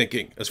my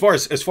thinking as far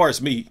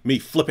as me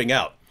flipping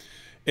out.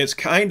 It's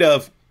kind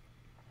of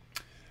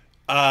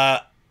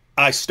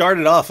I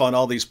started off on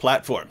all these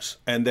platforms,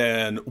 and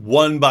then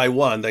one by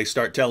one they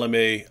start telling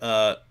me,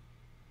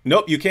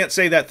 nope, you can't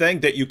say that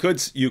thing that you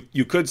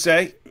could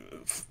say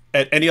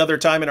at any other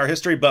time in our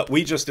history, but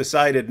we just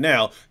decided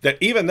now that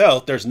even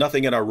though there's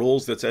nothing in our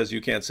rules that says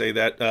you can't say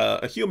that,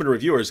 a human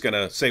reviewer is going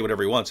to say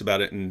whatever he wants about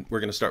it, and we're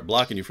going to start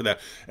blocking you for that.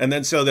 And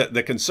then so that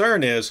the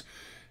concern is,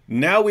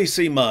 now we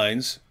see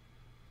Minds,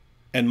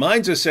 and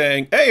Minds is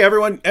saying, hey,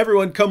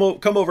 everyone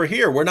come over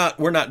here. We're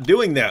not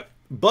doing that.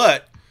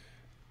 But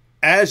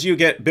as you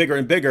get bigger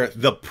and bigger,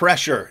 the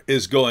pressure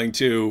is going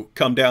to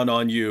come down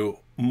on you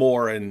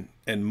more and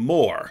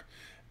more.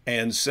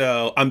 And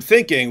so I'm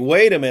thinking,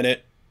 wait a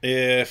minute,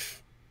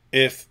 if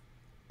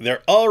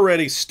they're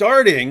already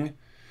starting,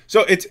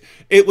 so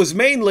it was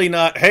mainly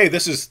not, hey,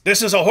 this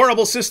is a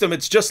horrible system,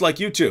 it's just like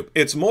YouTube.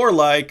 It's more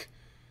like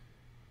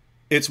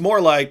if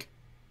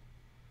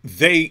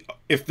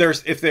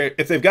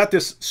they've got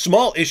this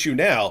small issue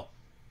now,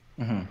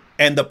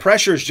 and the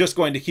pressure is just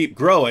going to keep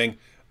growing,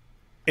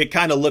 it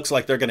kind of looks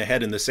like they're going to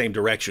head in the same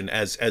direction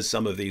as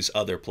some of these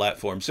other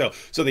platforms.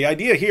 So the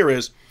idea here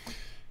is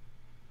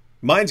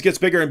Minds gets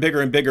bigger and bigger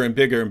and bigger and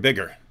bigger and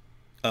bigger.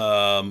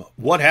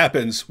 What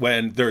happens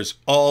when there's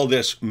all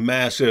this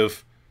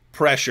massive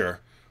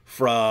pressure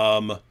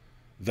from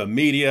the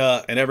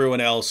media and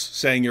everyone else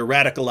saying you're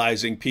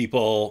radicalizing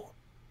people?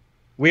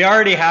 We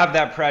already have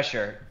that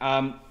pressure.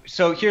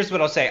 So here's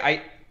what I'll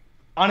say.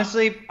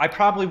 Honestly, I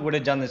probably would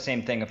have done the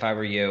same thing if I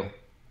were you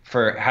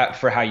for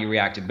how you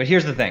reacted. But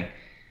here's the thing.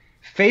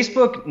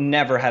 Facebook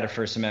never had a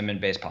First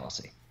Amendment-based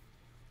policy,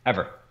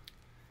 ever.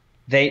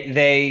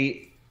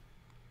 They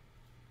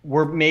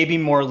were maybe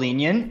more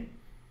lenient,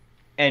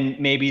 and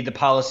maybe the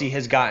policy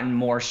has gotten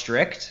more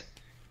strict.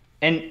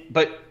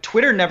 But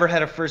Twitter never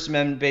had a First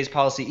Amendment-based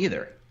policy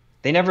either.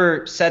 They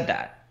never said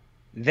that.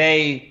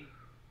 They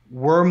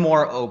were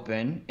more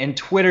open, and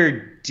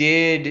Twitter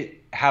did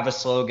have a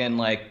slogan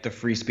like the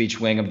free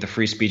speech wing of the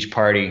free speech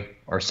party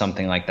or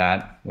something like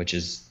that, which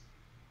is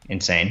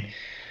insane.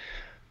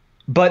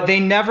 But they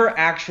never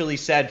actually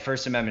said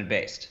First Amendment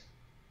based.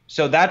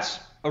 So that's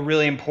a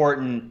really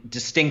important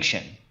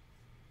distinction,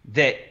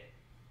 that,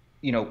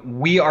 you know,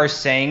 we are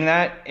saying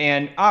that,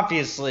 and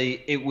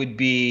obviously it would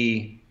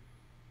be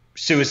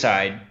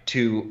suicide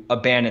to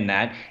abandon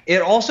that.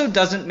 It also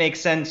doesn't make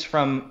sense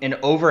from an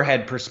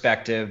overhead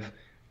perspective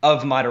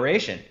of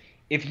moderation.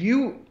 If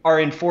you are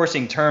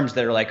enforcing terms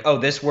that are like, oh,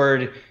 this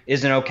word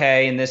isn't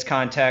okay in this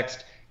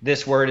context,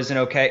 this word isn't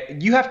okay,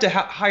 you have to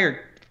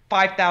hire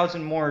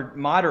 5,000 more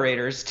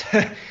moderators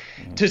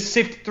to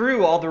sift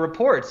through all the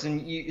reports,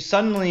 and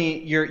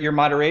suddenly your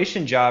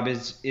moderation job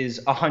is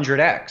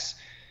 100x.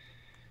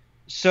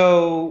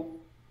 So,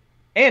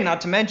 and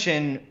not to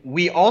mention,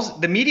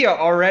 the media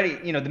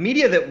already, the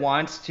media that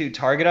wants to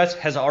target us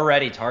has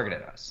already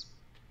targeted us.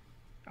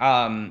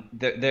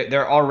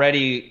 They're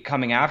already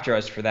coming after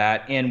us for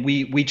that, and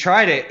we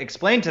try to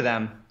explain to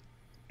them,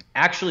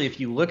 actually,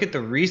 if you look at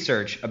the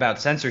research about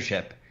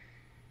censorship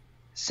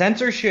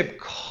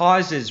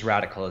causes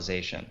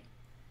radicalization.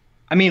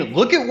 I mean,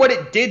 look at what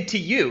it did to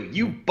you.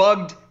 You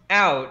bugged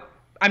out.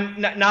 I'm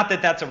not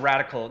that that's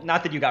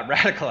not that you got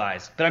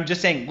radicalized, but I'm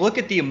just saying, look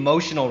at the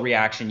emotional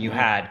reaction you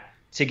had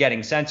to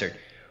getting censored.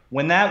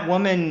 When that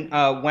woman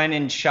went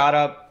and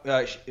shot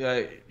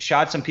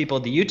some people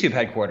at the YouTube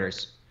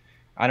headquarters,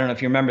 I don't know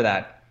if you remember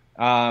that.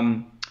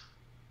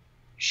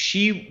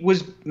 She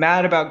was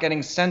mad about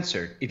getting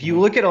censored. If you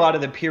look at a lot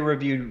of the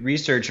peer-reviewed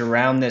research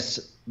around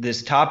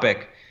this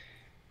topic,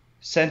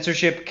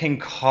 censorship can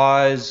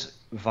cause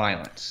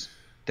violence.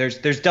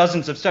 There's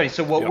dozens of studies.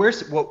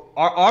 So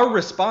our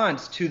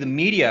response to the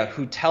media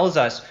who tells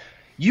us,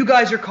 you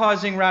guys are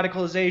causing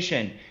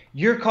radicalization,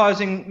 you're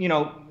causing,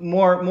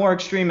 more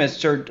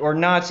extremists or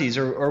Nazis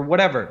or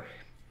whatever.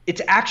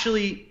 It's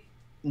actually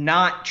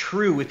not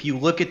true if you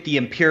look at the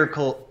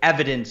empirical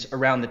evidence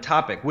around the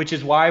topic, which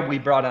is why we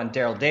brought on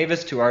Daryl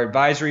Davis to our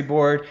advisory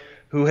board,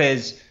 who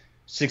has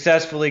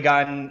successfully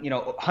gotten,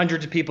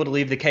 hundreds of people to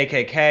leave the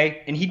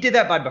KKK. And he did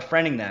that by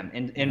befriending them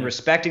and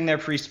respecting their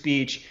free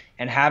speech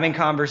and having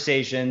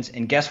conversations.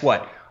 And guess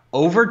what?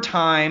 Over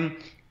time,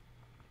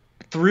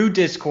 through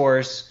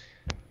discourse,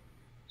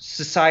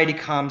 society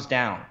calms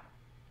down.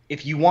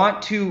 If you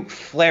want to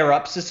flare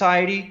up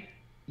society,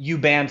 you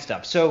ban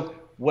stuff. So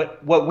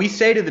what we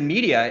say to the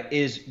media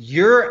is,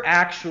 you're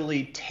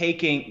actually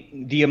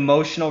taking the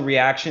emotional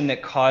reaction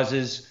that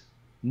causes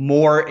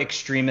more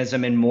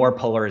extremism and more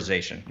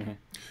polarization.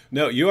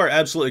 No, you are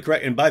absolutely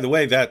correct. And by the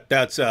way,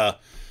 that's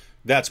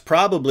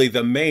probably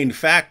the main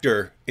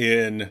factor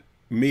in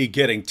me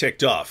getting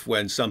ticked off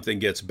when something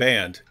gets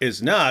banned,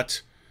 is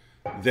not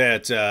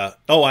that,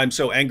 oh, I'm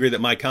so angry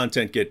that my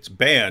content gets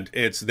banned.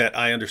 It's that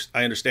I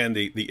understand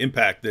the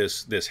impact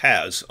this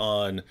has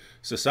on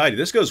society.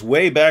 This goes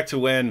way back to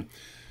when, it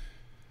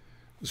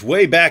was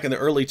way back in the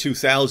early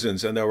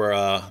 2000s, and there were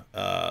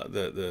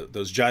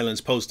those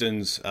Jyllands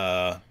Postens,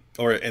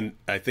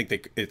 I think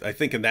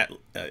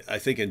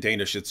in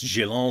Danish it's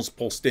Jyllands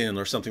Posten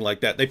or something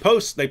like that.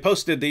 They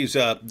posted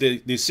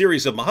these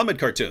series of Muhammad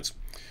cartoons,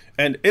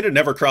 and it had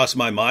never crossed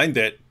my mind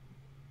that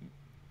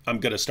I'm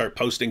going to start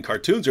posting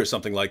cartoons or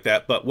something like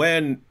that. But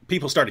when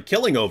people started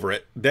killing over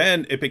it,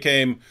 then it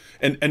became,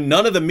 and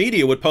none of the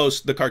media would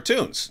post the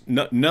cartoons.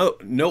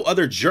 No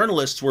other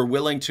journalists were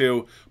willing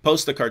to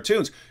post the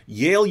cartoons.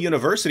 Yale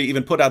University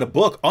even put out a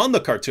book on the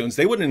cartoons.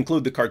 They wouldn't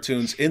include the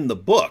cartoons in the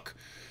book.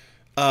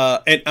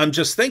 And I'm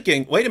just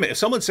thinking, wait a minute, if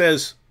someone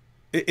says,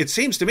 it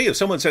seems to me, if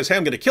someone says, hey,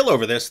 I'm going to kill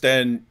over this,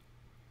 then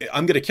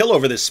I'm going to kill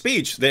over this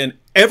speech, then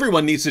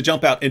everyone needs to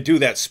jump out and do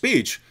that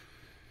speech.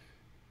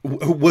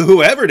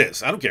 Whoever it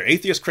is, I don't care,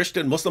 atheist,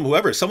 Christian, Muslim,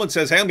 whoever, if someone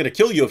says, hey, I'm going to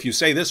kill you if you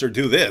say this or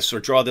do this or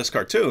draw this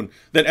cartoon,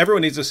 then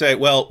everyone needs to say,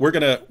 well,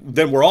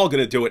 then we're all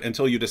going to do it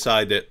until you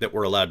decide that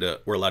we're allowed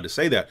to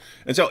say that.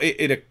 And so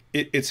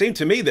it seemed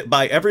to me that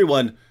by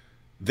everyone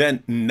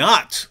then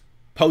not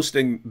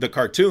posting the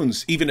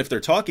cartoons, even if they're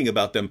talking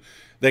about them,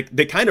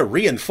 they kind of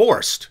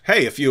reinforced,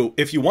 hey, if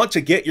you want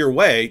to get your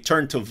way,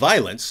 turn to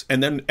violence,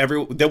 and then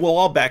we'll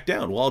all back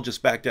down. We'll all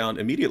just back down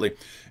immediately.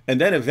 And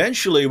then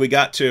eventually we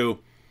got to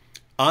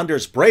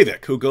Anders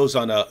Breivik, who goes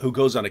on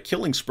a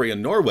killing spree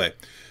in Norway,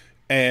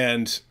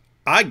 and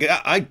I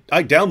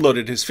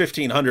downloaded his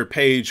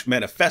 1,500-page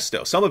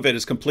manifesto. Some of it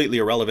is completely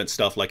irrelevant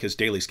stuff, like his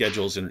daily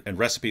schedules and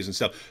recipes and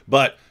stuff.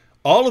 But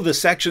all of the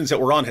sections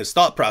that were on his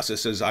thought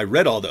processes, I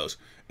read all those,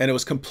 and it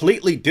was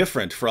completely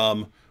different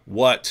from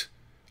what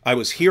I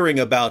was hearing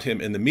about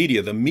him in the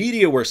media. The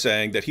media were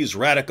saying that he's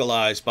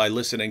radicalized by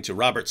listening to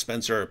Robert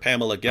Spencer,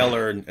 Pamela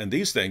Geller, and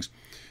these things.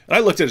 And I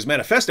looked at his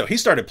manifesto. He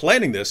started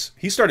planning this.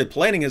 He started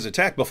planning his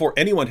attack before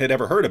anyone had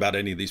ever heard about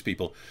any of these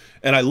people.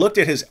 And I looked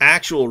at his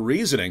actual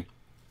reasoning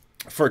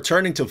for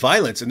turning to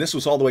violence. And this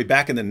was all the way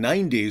back in the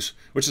 90s,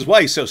 which is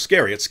why he's so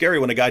scary. It's scary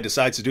when a guy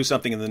decides to do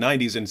something in the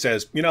 90s and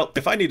says,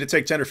 if I need to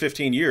take 10 or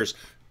 15 years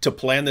to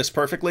plan this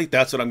perfectly,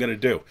 that's what I'm going to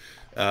do.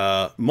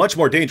 Much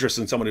more dangerous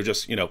than someone who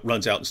just,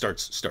 runs out and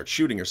starts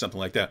shooting or something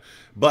like that.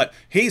 But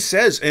he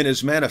says in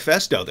his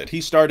manifesto that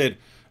he started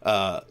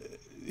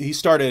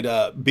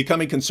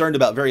becoming concerned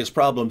about various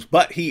problems.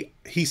 But he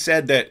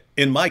said that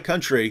in my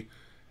country,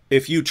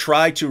 if you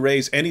try to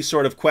raise any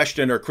sort of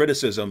question or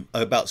criticism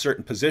about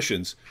certain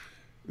positions,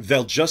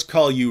 they'll just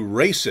call you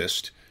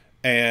racist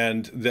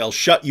and they'll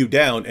shut you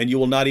down, and you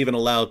will not even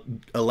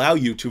allow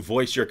you to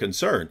voice your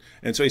concern.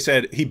 And so he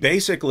said he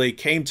basically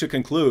came to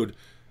conclude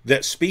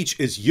that speech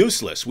is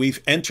useless.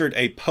 We've entered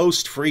a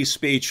post-free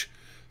speech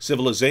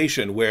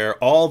civilization where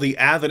all the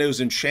avenues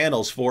and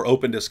channels for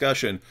open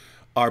discussion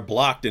are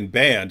blocked and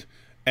banned,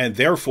 and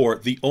therefore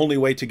the only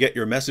way to get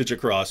your message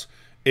across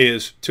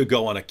is to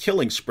go on a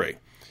killing spree.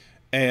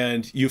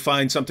 And you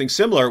find something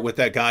similar with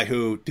that guy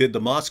who did the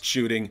mosque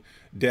shooting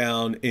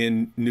down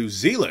in New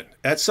Zealand.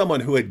 That's someone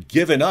who had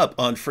given up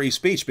on free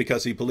speech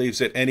because he believes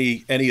that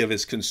any of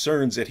his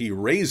concerns that he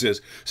raises.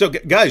 So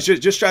guys,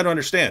 just try to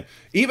understand,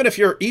 even if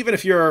you're a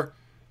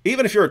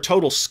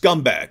total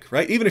scumbag,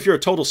 right? Even if you're a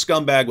total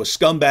scumbag with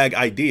scumbag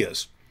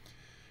ideas,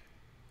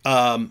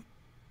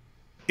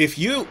 if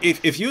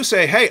you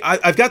say, hey,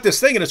 I've got this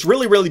thing and it's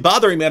really, really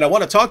bothering me and I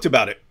want to talk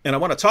about it,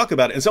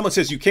 and someone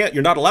says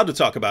you're not allowed to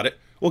talk about it,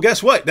 well,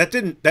 guess what? That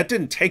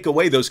didn't take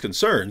away those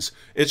concerns.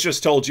 It's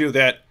just told you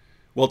that,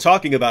 well,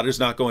 talking about it is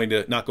not going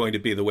to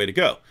be the way to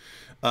go.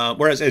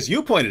 Whereas, as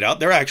you pointed out,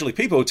 there are actually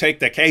people who take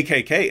the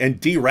KKK and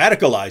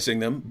de-radicalizing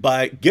them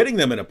by getting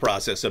them in a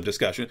process of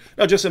discussion.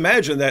 Now, just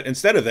imagine that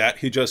instead of that,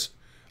 he just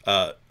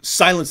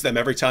silence them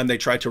every time they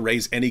try to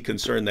raise any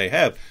concern they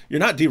have.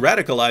 You're not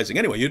de-radicalizing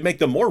anyway. You'd make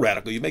them more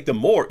radical. You'd make them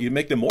more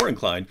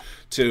inclined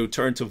to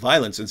turn to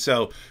violence. And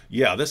so,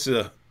 yeah, this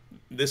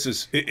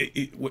is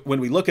when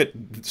we look at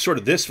sort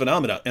of this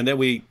phenomena, and then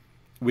we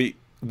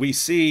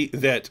see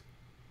that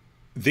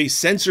the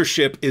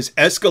censorship is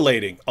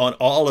escalating on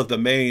all of the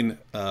main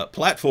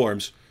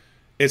platforms.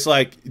 It's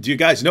like, do you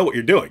guys know what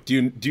you're doing?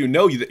 Do you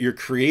know that you're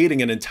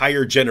creating an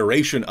entire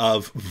generation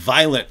of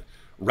violent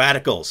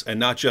radicals and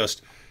not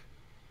just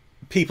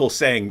people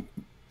saying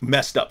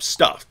messed up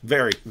stuff?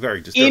 Very,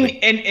 very disturbing.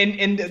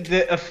 And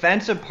the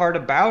offensive part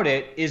about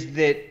it is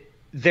that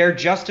their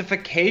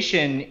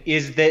justification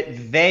is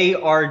that they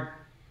are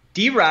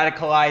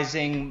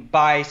de-radicalizing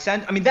by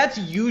that's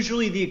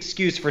usually the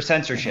excuse for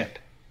censorship,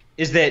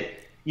 is that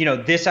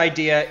this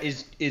idea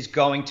is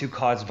going to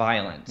cause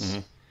violence.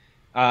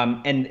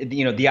 And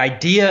the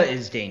idea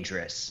is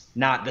dangerous,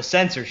 not the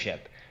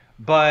censorship.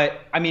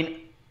 But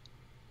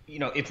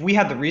if we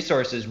had the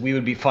resources, we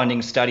would be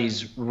funding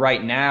studies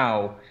right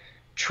now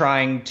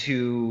trying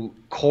to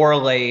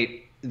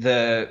correlate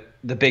the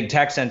big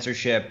tech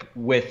censorship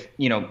with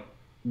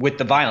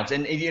the violence.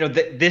 And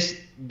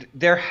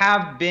there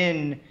have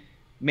been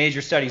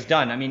major studies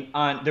done.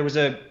 There was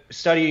a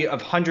study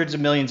of hundreds of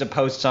millions of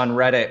posts on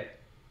Reddit,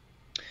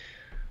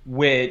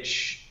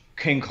 which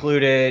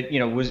concluded,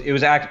 it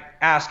was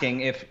asking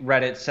if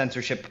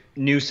Reddit's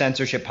new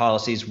censorship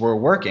policies were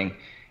working.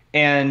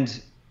 And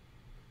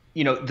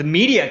the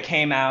media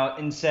came out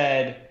and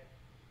said,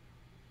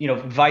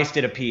 Vice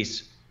did a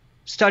piece.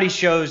 Study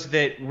shows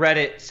that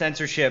Reddit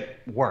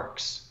censorship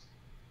works.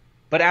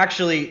 But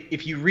actually,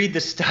 if you read the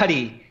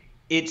study,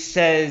 it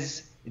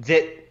says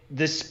that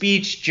the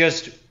speech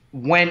just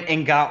went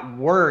and got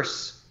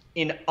worse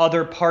in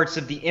other parts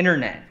of the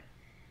internet.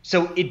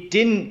 So it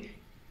didn't.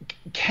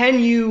 Can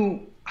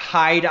you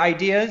hide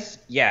ideas?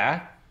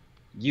 Yeah,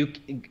 you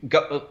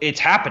go, it's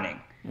happening.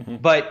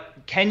 But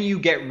can you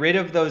get rid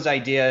of those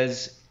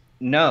ideas?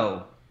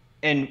 No.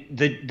 And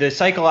the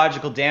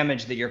psychological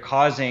damage that you're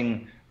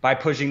causing by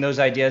pushing those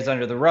ideas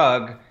under the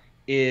rug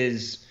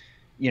is,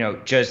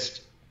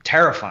 just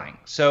terrifying.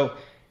 So,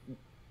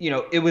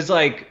 it was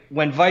like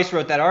when Vice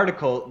wrote that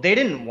article, they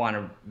didn't want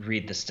to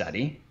read the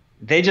study.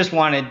 They just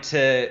wanted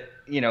to,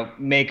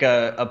 make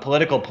a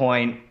political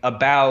point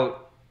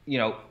about,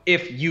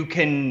 if you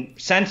can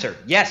censor.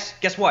 Yes,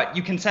 guess what?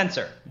 You can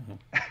censor.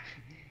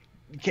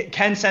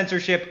 Can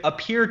censorship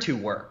appear to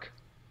work?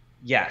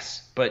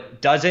 Yes,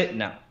 but does it?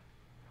 No.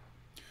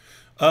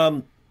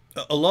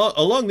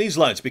 Along these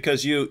lines,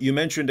 because you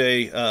mentioned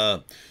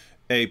a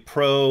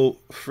pro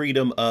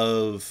freedom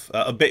of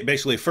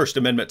basically a First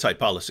Amendment type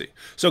policy.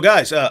 So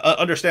guys,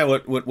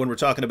 understand when we're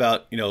talking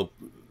about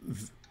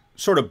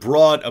sort of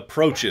broad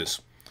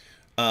approaches.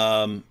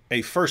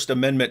 A First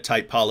Amendment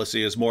type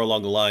policy is more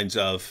along the lines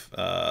of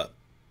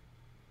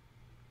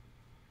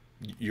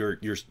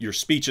your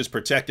speech is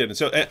protected, and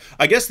so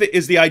I guess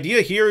is the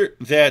idea here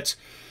that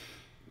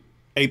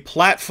a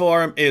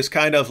platform is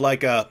kind of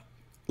like a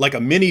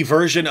mini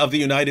version of the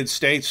United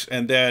States,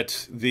 and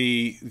that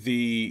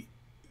the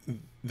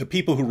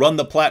people who run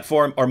the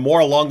platform are more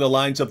along the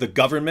lines of the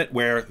government,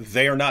 where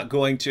they are not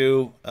going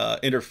to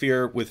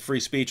interfere with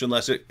free speech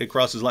unless it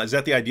crosses lines. Is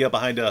that the idea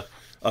behind a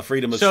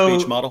freedom of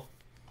speech model?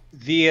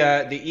 The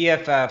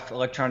EFF,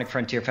 Electronic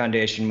Frontier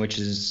Foundation, which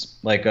is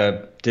like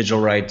a digital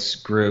rights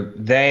group,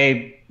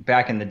 they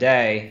back in the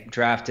day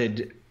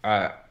drafted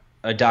a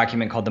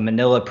document called the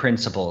Manila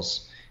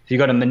Principles. If you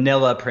go to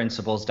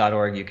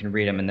manilaprinciples.org, you can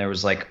read them, and there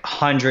was like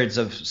hundreds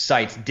of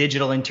sites,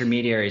 digital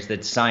intermediaries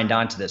that signed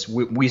on to this.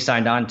 We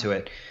signed on to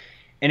it,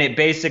 and it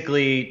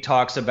basically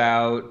talks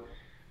about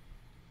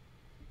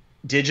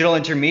digital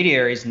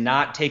intermediaries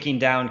not taking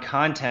down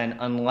content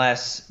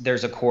unless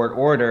there's a court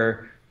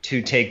order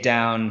to take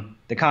down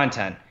the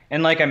content.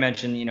 And like I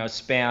mentioned,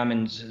 spam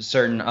and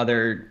certain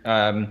other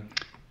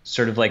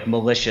sort of like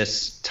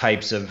malicious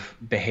types of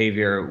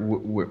behavior,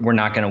 we're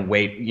not going to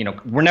wait.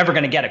 We're never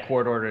going to get a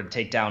court order to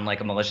take down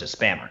like a malicious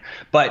spammer.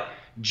 But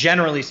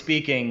generally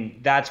speaking,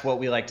 that's what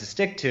we like to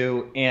stick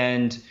to.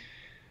 And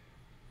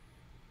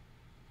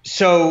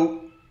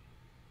so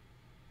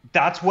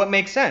that's what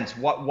makes sense.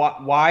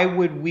 Why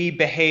would we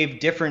behave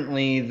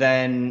differently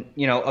than,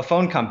 a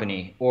phone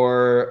company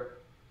or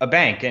a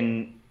bank?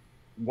 And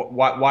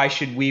why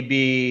should we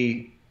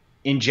be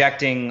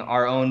injecting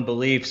our own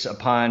beliefs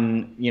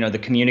upon the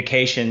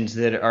communications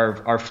that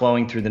are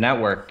flowing through the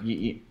network?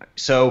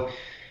 So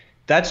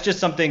that's just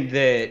something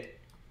that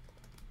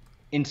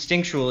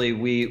instinctually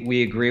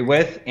we agree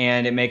with,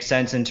 and it makes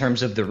sense in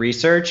terms of the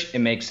research. It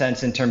makes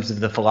sense in terms of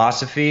the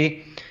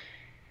philosophy.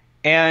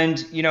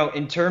 And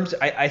in terms,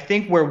 I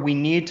think where we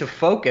need to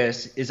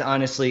focus is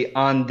honestly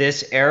on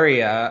this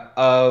area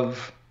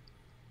of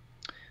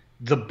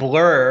the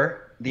blur,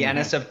 the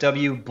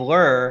NSFW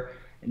blur,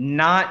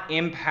 not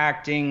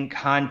impacting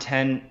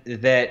content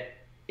that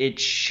it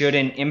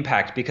shouldn't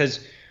impact.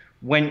 Because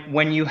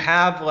when you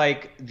have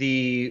like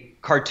the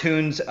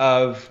cartoons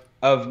of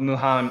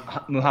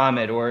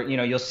Muhammad, or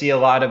you'll see a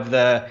lot of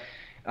the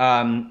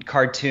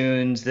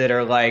cartoons that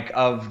are like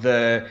of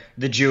the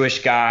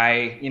Jewish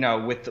guy,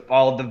 with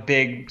all the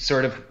big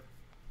sort of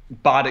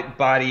body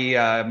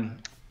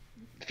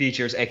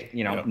features,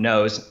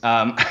 nose,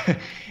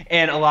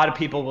 and a lot of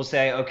people will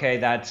say, okay,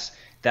 that's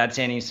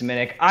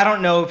anti-Semitic. I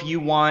don't know if you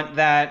want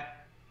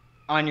that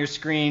on your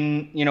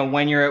screen,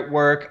 when you're at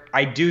work.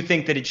 I do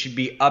think that it should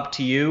be up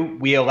to you.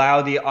 We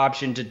allow the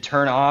option to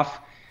turn off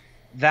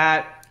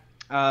that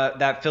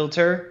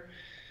filter,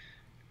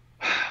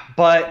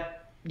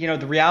 but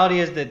the reality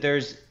is that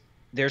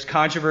there's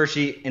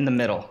controversy in the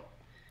middle.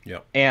 Yeah.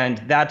 And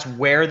that's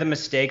where the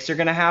mistakes are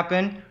going to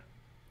happen.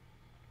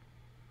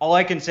 All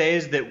I can say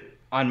is that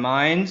on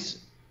Minds,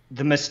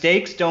 the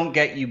mistakes don't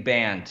get you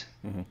banned.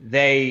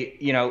 They,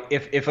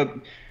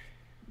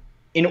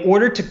 in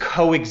order to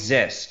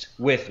coexist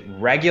with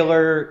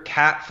regular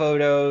cat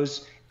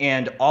photos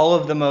and all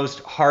of the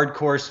most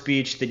hardcore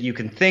speech that you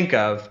can think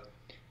of,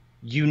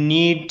 you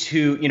need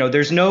to,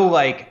 there's no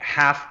like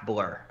half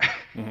blur.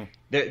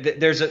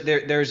 There's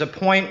a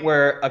point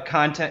where a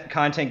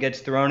content gets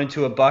thrown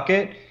into a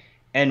bucket,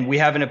 and we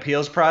have an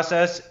appeals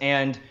process,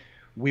 and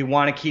we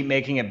want to keep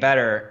making it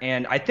better.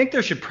 And I think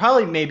there should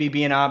probably maybe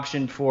be an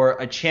option for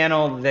a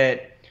channel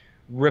that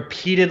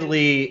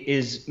repeatedly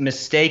is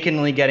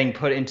mistakenly getting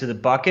put into the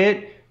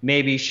bucket,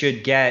 maybe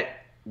should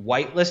get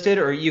whitelisted,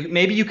 or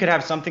maybe you could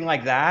have something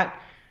like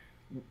that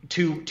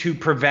to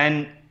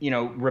prevent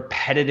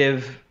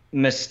repetitive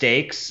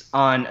mistakes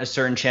on a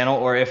certain channel,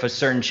 or if a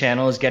certain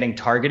channel is getting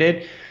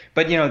targeted.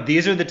 But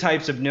these are the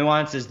types of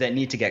nuances that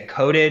need to get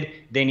coded.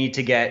 They need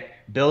to get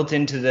built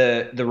into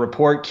the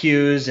report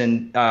queues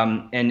and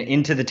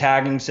into the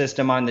tagging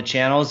system on the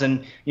channels.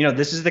 And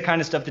this is the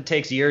kind of stuff that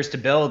takes years to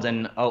build,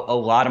 and a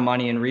lot of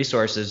money and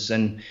resources.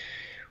 And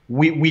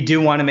we do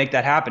want to make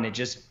that happen.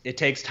 It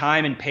takes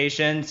time and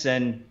patience,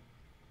 and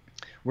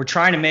we're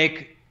trying to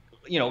make,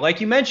 like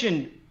you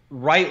mentioned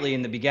rightly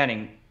in the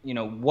beginning,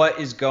 what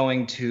is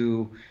going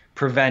to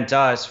prevent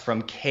us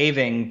from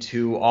caving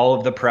to all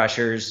of the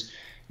pressures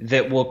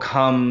that will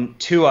come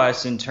to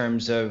us in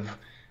terms of,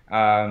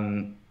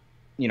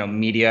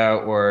 media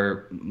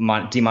or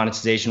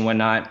demonetization and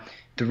whatnot.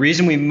 The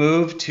reason we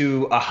moved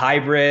to a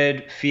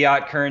hybrid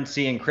fiat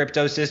currency and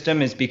crypto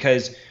system is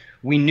because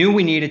we knew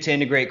we needed to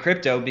integrate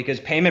crypto, because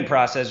payment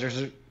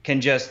processors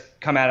can just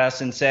come at us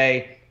and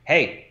say,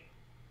 hey,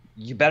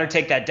 you better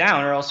take that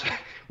down or else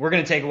we're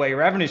going to take away your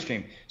revenue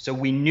stream. So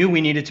we knew we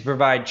needed to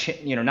provide,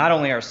 not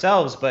only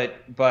ourselves, but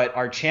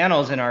our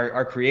channels and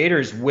our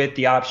creators with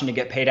the option to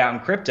get paid out in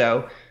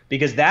crypto,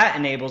 because that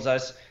enables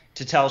us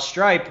to tell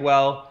Stripe,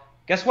 well,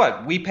 guess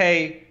what? We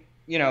pay,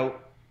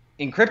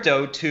 in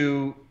crypto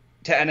to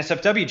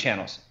NSFW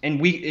channels,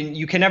 and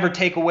you can never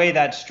take away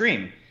that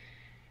stream.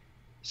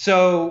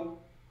 So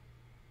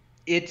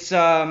it's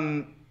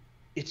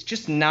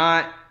just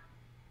not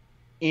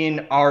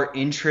in our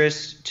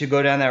interest to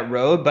go down that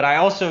road. But I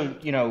also,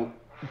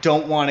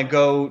 don't want to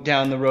go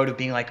down the road of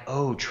being like,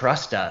 oh,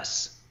 trust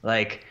us.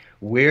 Like,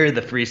 we're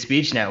the free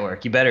speech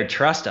network. You better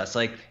trust us.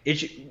 Like,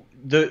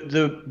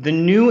 the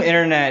new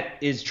internet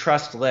is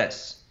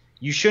trustless.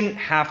 You shouldn't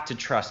have to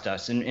trust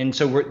us. And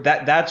so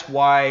that's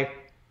why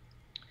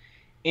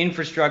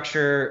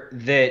infrastructure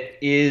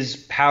that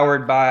is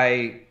powered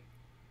by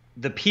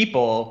the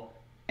people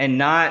and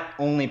not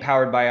only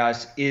powered by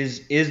us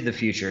is the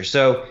future.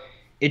 So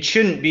it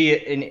shouldn't be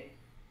an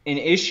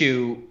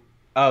issue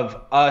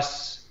of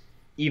us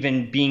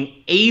even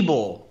being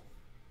able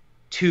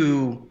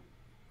to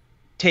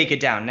take it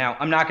down. Now,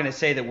 I'm not going to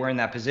say that we're in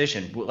that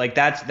position. Like,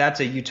 that's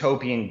a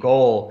utopian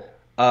goal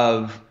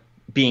of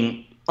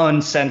being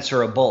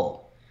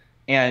uncensorable.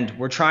 And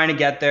we're trying to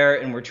get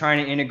there, and we're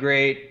trying to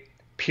integrate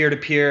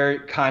peer-to-peer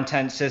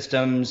content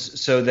systems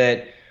so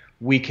that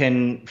we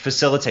can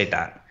facilitate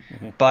that.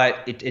 Mm-hmm. But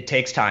it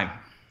takes time.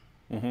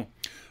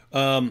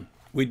 Mm-hmm.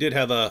 We did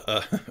have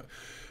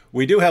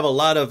we do have a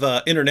lot of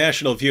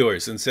international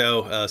viewers, and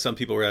so some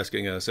people were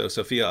asking. So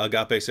Sophia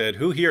Agape said,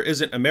 "Who here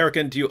isn't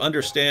American? Do you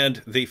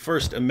understand the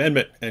First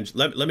Amendment?" And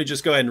let me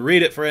just go ahead and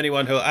read it for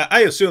anyone who I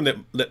assume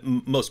that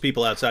most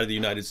people outside of the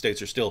United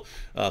States are still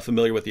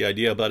familiar with the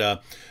idea.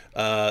 But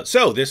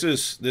so this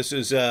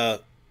is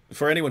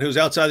for anyone who's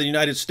outside the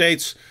United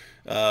States.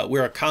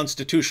 We're a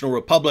constitutional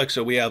republic,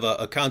 so we have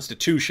a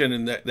constitution,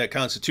 and that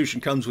constitution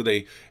comes with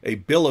a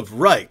Bill of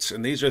Rights,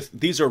 and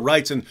these are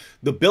rights, and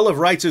the Bill of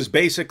Rights is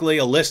basically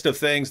a list of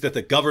things that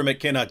the government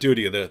cannot do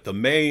to you. The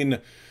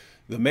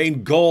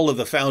main goal of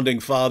the founding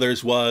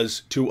fathers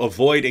was to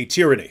avoid a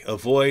tyranny,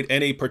 avoid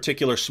any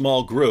particular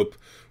small group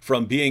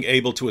from being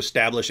able to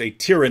establish a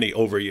tyranny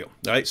over you,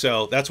 right?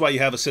 So that's why you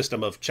have a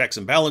system of checks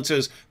and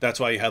balances. That's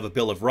why you have a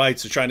Bill of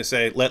Rights. They're trying to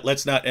say,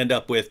 let's not end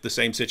up with the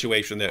same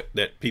situation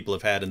that people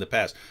have had in the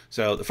past.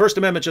 So the First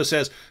Amendment just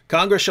says,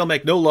 Congress shall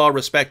make no law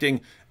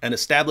respecting an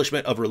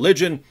establishment of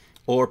religion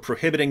or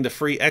prohibiting the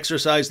free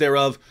exercise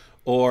thereof,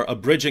 or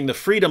abridging the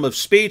freedom of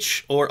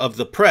speech or of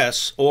the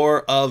press,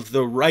 or of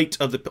the right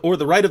of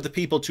the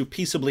people to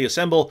peaceably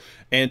assemble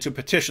and to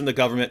petition the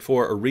government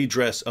for a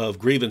redress of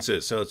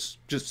grievances. So it's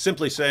just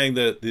simply saying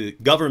that the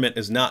government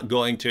is not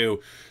going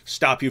to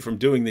stop you from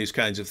doing these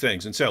kinds of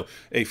things. And so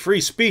a free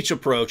speech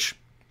approach,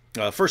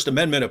 First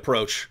Amendment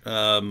approach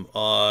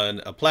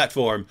on a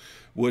platform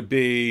would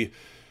be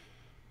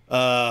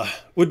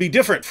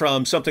different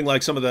from something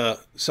like some of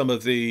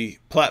the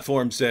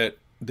platforms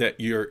that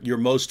you're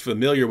most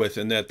familiar with,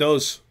 and that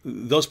those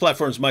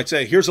platforms might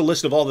say, here's a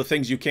list of all the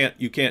things you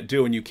can't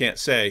do and you can't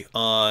say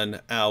on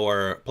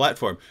our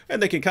platform,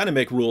 and they can kind of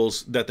make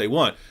rules that they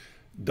want.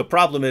 The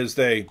problem is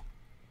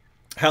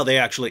how they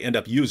actually end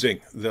up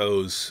using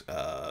those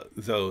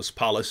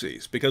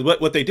policies, because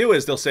what they do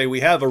is they'll say,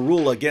 we have a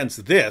rule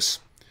against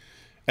this,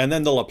 and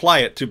then they'll apply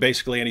it to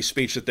basically any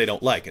speech that they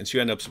don't like. And so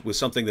you end up with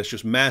something that's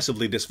just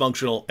massively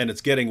dysfunctional, and it's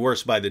getting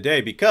worse by the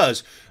day,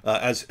 because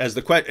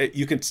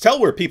you can tell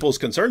where people's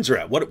concerns are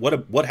at.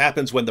 What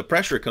happens when the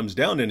pressure comes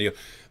down on you?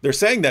 They're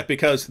saying that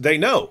because they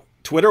know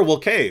Twitter will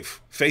cave,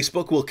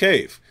 Facebook will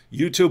cave,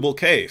 YouTube will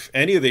cave.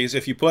 Any of these,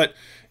 if you put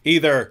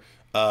either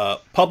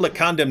public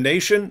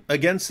condemnation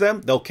against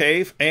them, they'll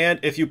cave, and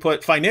if you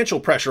put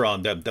financial pressure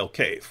on them, they'll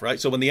cave, right?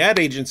 So when the ad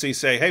agencies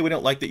say, hey, we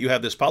don't like that you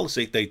have this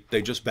policy,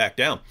 they just back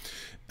down.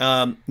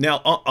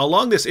 Now,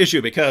 along this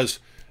issue, because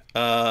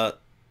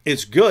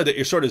it's good that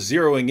you're sort of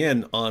zeroing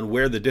in on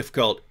where the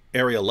difficult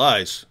area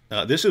lies.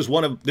 This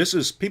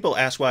is people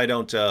ask why I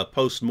don't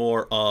post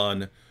more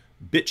on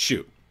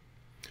BitChute.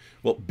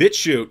 Well,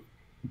 BitChute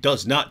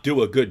does not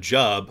do a good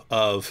job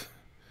of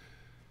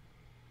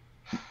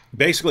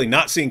basically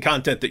not seeing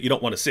content that you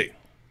don't want to see,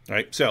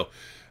 right? So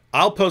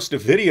I'll post a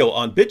video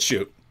on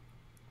BitChute,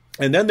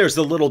 and then there's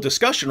the little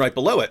discussion right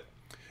below it.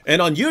 And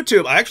on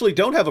YouTube, I actually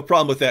don't have a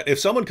problem with that. If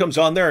someone comes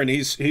on there and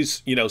he's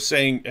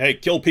saying, hey,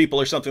 kill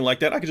people or something like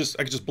that, I could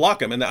just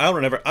block him, and I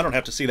don't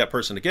have to see that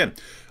person again.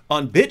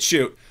 On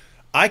BitChute,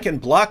 I can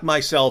block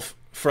myself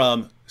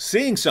from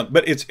seeing some,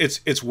 but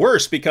it's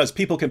worse because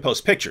people can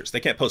post pictures. They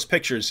can't post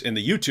pictures in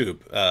the YouTube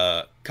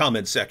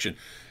comment section.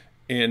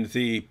 In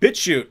the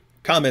BitChute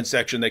comment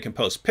section, they can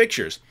post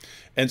pictures.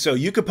 And so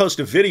you could post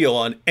a video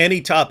on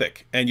any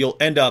topic and you'll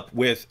end up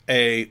with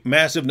a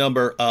massive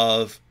number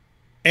of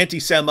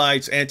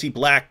anti-Semites,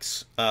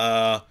 anti-blacks,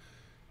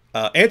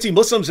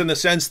 anti-Muslims, in the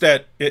sense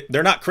that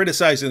they're not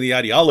criticizing the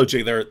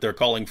ideology. They're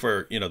calling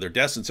for, you know, their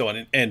deaths and so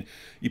on. And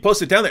you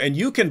post it down there and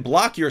you can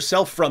block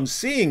yourself from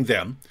seeing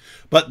them,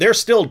 but they're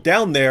still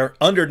down there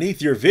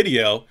underneath your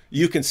video.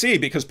 You can see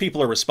because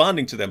people are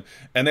responding to them,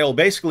 and they'll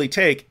basically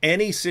take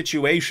any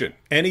situation,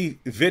 any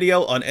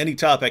video on any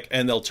topic,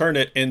 and they'll turn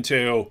it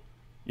into,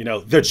 you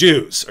know, the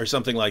Jews or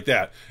something like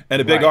that,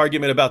 and a big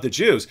argument about the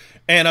Jews.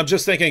 And I'm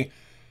just thinking,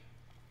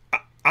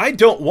 I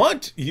don't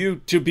want you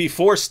to be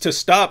forced to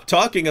stop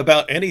talking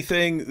about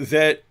anything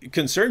that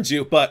concerns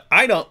you, but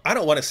I don't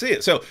want to see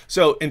it.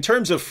 So in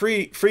terms of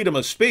freedom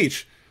of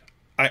speech,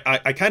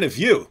 I kind of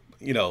view,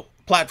 you know,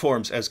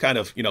 platforms as kind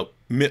of, you know,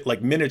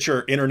 like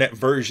miniature internet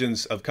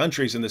versions of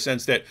countries, in the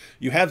sense that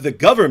you have the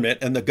government,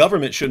 and the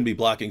government shouldn't be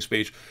blocking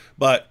speech.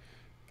 But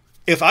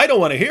if I don't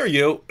want to hear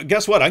you,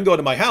 guess what? I can go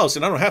to my house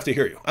and I don't have to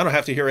hear you. I don't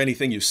have to hear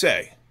anything you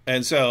say.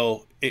 And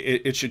so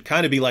it should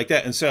kind of be like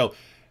that. And so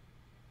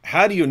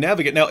how do you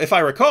navigate? Now, if I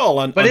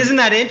recall But isn't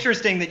that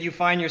interesting that you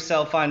find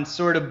yourself on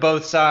sort of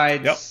both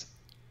sides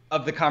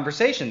of the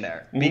conversation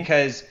there?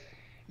 Because,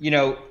 you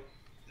know,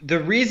 the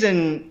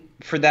reason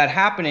for that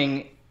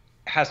happening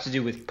has to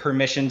do with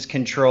permissions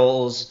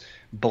controls,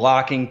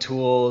 blocking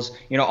tools,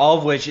 you know, all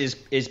of which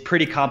is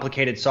pretty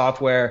complicated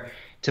software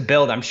to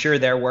build. I'm sure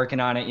they're working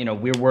on it. You know,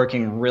 we're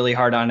working really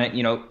hard on it,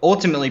 you know,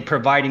 ultimately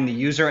providing the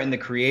user and the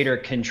creator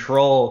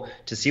control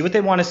to see what they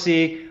want to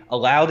see,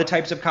 allow the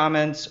types of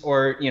comments,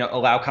 or, you know,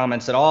 allow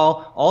comments at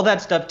all. All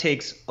that stuff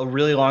takes a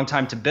really long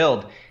time to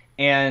build.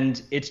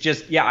 And it's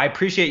just, yeah, I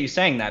appreciate you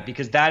saying that,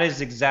 because that is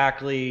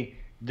exactly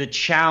the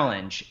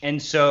challenge. And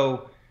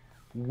so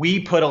we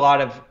put a lot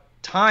of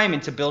time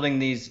into building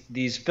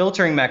these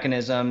filtering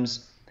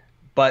mechanisms.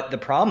 But the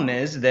problem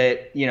is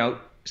that, you know,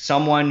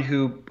 someone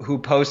who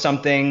posts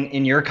something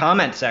in your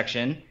comment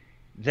section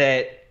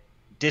that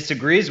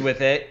disagrees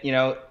with it, you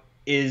know,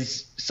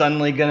 is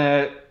suddenly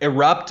gonna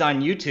erupt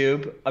on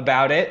YouTube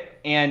about it.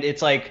 And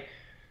it's like,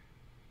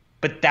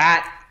 but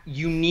that,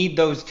 you need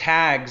those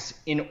tags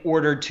in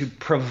order to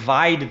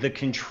provide the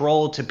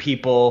control to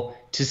people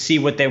to see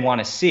what they want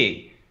to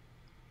see.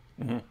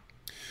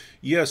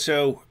 Yeah,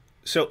 so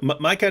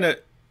my kind of,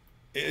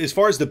 as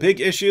far as the big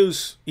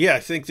issues, yeah, I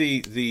think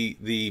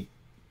the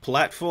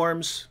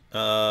platforms,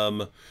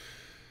 I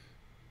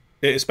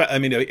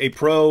mean, a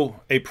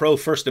pro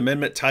First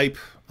Amendment type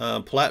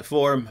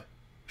platform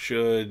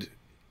should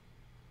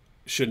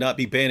not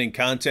be banning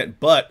content,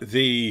 but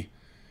the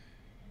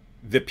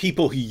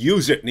people who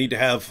use it need to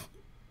have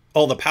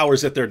all the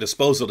powers at their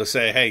disposal to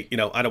say, hey, you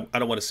know, I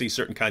don't want to see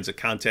certain kinds of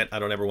content. I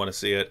don't ever want to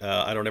see it.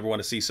 I don't ever want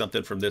to see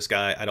something from this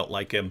guy. I don't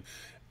like him.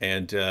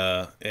 And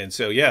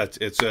so, yeah,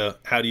 it's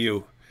how do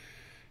you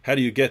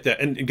get that?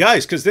 And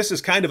guys, because this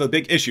is kind of a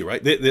big issue,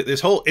 right?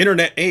 This whole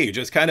internet age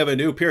is kind of a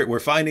new period. We're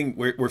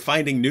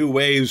finding new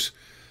ways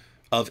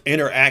of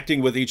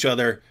interacting with each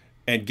other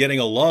and getting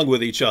along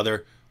with each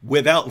other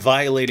without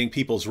violating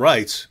people's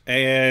rights.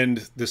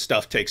 And this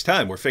stuff takes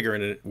time. We're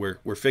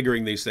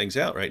figuring these things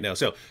out right now.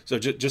 So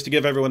just to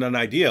give everyone an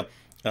idea,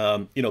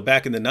 you know,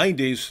 back in the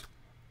 90s,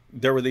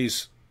 there were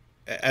these,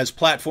 as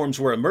platforms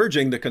were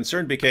emerging, the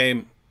concern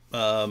became,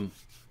 you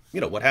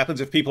know, what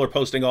happens if people are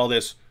posting all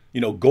this, you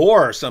know,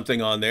 gore or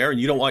something on there,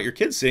 and you don't want your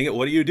kids seeing it?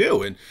 What do you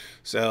do? And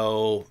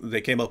so they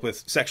came up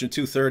with Section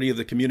 230 of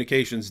the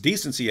Communications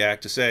Decency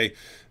Act to say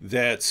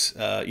that,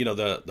 you know,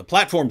 the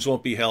platforms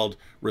won't be held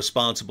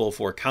responsible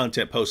for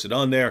content posted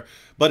on there,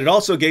 but it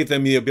also gave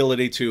them the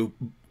ability to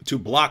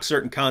block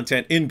certain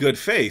content in good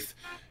faith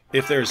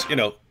if there's, you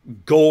know,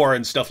 gore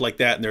and stuff like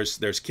that, and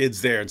there's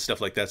kids there and stuff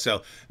like that.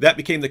 So that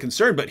became the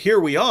concern. But here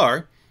we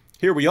are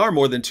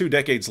more than 2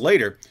 decades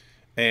later,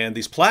 and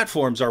these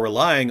platforms are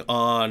relying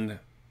on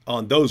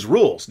those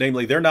rules.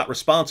 Namely, they're not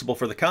responsible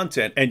for the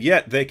content, and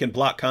yet they can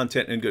block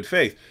content in good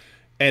faith.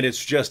 And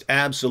it's just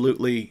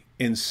absolutely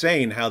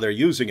insane how they're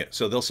using it.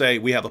 So they'll say,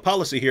 we have a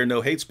policy here, no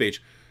hate speech,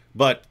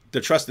 but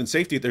the trust and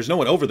safety, there's no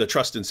one over the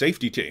trust and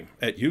safety team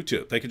at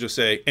YouTube. They could just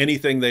say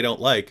anything they don't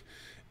like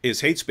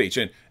is hate speech.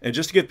 And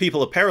just to give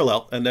people a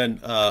parallel, and then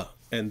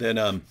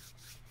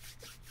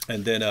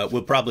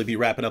we'll probably be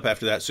wrapping up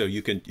after that, so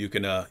you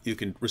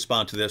can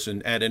respond to this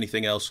and add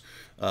anything else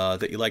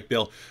that you like,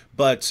 Bill.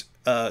 But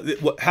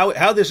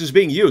how this is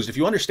being used, if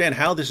you understand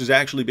how this is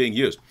actually being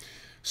used,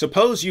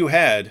 suppose you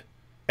had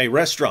a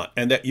restaurant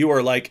and that you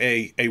are like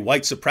a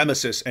white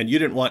supremacist and you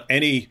didn't want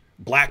any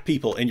black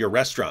people in your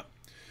restaurant.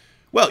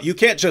 Well, you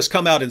can't just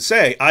come out and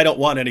say, I don't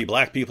want any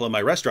black people in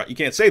my restaurant. You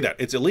can't say that.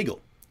 It's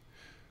illegal.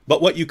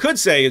 But what you could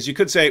say is, you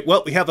could say,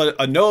 well, we have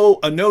a no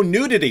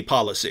nudity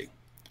policy.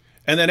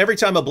 And then every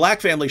time a black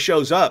family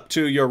shows up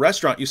to your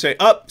restaurant, you say,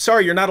 oh,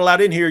 sorry, you're not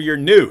allowed in here. You're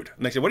nude.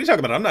 And they say, what are you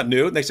talking about? I'm not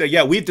nude. And they say,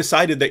 yeah, we've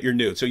decided that you're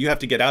nude, so you have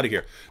to get out of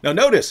here. Now,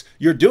 notice,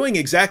 you're doing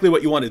exactly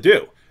what you want to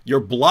do. you're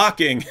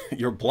blocking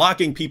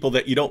people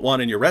that you don't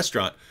want in your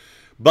restaurant.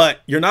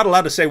 But you're not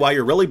allowed to say why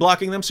you're really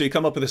blocking them, so you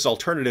come up with this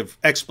alternative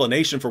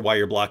explanation for why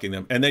you're blocking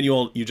them, and then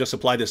you just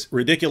apply this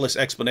ridiculous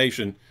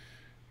explanation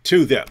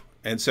to them.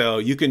 And so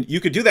you could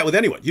do that with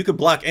anyone. You could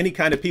block any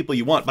kind of people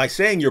you want by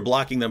saying you're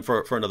blocking them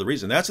for another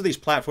reason. That's what these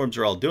platforms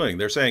are all doing.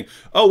 They're saying,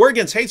 oh, we're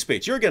against hate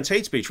speech. You're against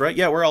hate speech, right?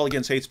 Yeah, we're all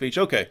against hate speech.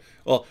 Okay.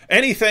 Well,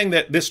 anything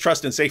that this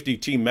trust and safety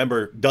team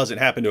member doesn't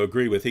happen to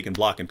agree with, he can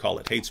block and call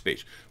it hate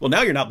speech. Well,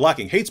 now you're not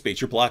blocking hate speech.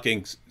 You're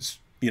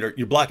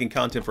blocking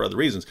content for other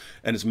reasons,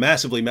 and it's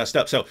massively messed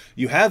up. So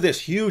you have this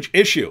huge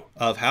issue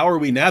of how are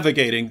we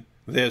navigating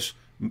this,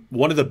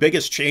 one of the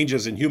biggest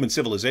changes in human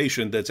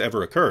civilization that's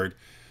ever occurred.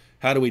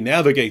 How do we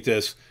navigate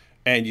this?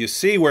 And you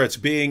see where it's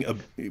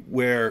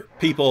where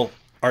people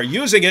are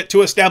using it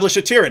to establish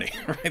a tyranny,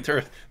 right?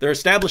 They're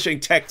establishing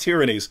tech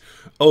tyrannies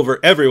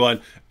over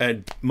everyone,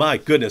 and my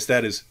goodness,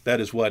 that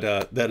is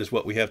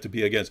what we have to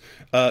be against.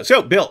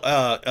 So, Bill,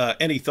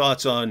 any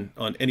thoughts on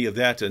any of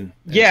that? And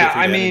yeah,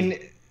 I mean,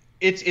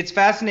 it's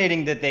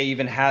fascinating that they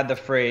even had the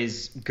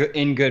phrase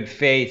 "in good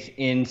faith"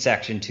 in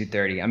Section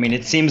 230. I mean,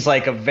 it seems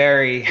like a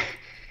very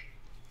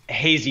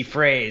hazy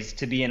phrase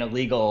to be in a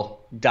legal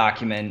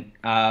document.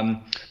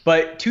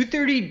 But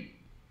 230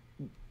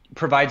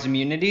 provides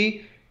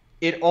immunity.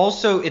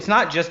 It's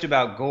not just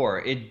about gore.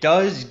 It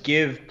does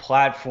give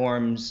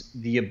platforms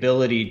the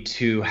ability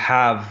to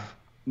have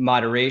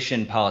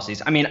moderation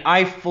policies. I mean,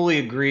 I fully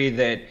agree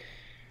that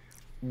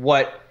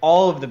what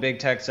all of the big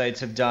tech sites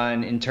have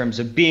done in terms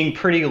of being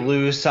pretty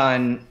loose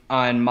on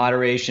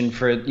moderation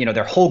for,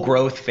 their whole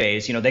growth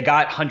phase, they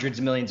got hundreds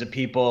of millions of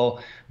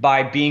people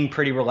by being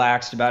pretty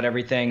relaxed about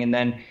everything. And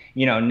then,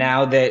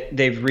 now that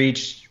they've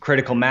reached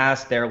critical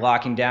mass, they're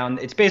locking down.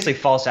 It's basically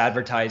false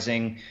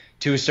advertising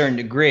to a certain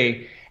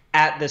degree.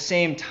 At the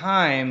same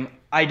time,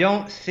 I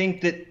don't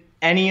think that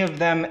any of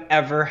them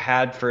ever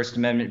had First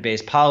Amendment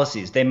based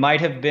policies. They might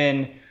have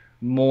been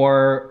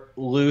more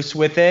loose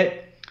with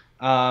it.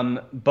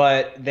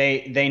 But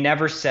they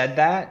never said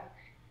that.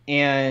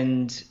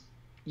 And,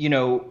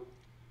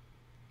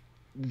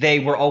 they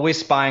were always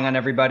spying on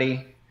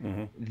everybody.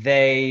 Mm-hmm.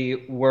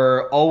 They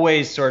were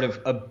always sort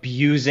of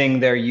abusing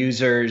their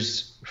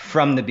users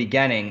from the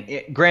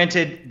beginning.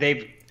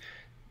 Granted,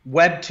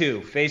 Web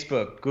 2,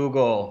 Facebook,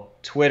 Google,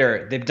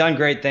 Twitter, they've done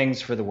great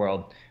things for the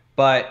world,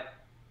 but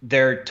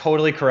they're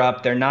totally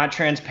corrupt. They're not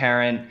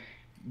transparent.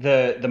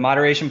 The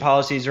moderation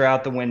policies are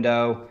out the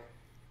window.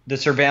 The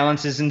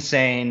surveillance is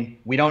insane.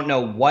 We don't know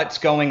what's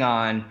going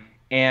on.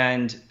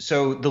 And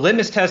so the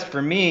litmus test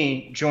for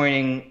me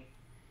joining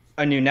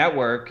a new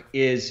network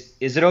is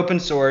it open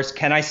source?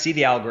 Can I see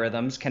the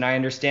algorithms? Can I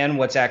understand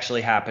what's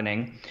actually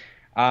happening?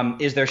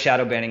 Is there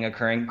shadow banning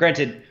occurring?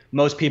 Granted,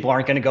 most people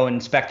aren't going to go and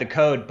inspect the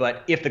code,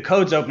 but if the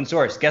code's open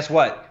source, guess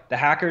what? The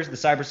hackers, the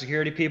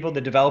cybersecurity people,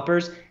 the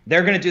developers,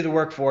 they're going to do the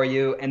work for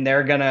you, and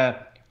they're going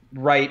to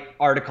write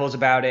articles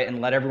about it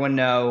and let everyone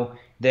know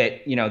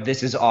that,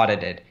 this is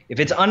audited. If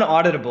it's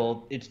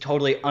unauditable, it's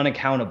totally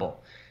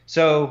unaccountable.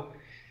 So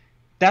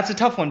that's a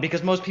tough one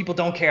because most people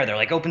don't care. They're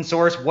like, open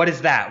source, what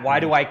is that? Why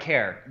do I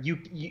care?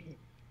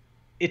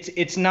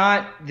 It's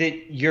not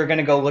that you're going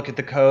to go look at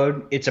the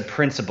code. It's a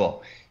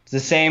principle. It's the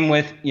same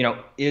with,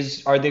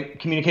 are the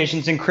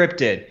communications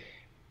encrypted?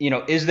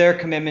 Is there a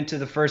commitment to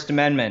the First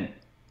Amendment?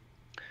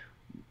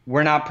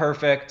 We're not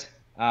perfect.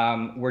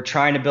 We're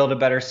trying to build a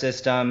better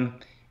system.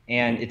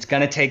 And it's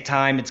going to take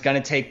time. It's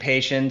going to take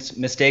patience.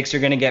 Mistakes are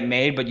going to get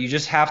made, but you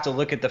just have to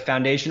look at the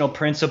foundational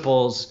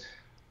principles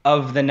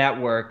of the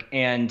network.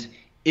 And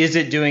is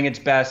it doing its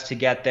best to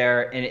get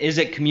there? And is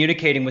it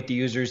communicating with the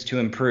users to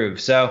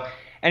improve? So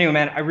anyway,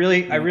 man, I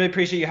really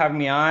appreciate you having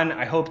me on.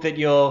 I hope that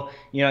you'll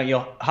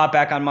hop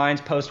back on Minds,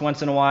 post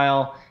once in a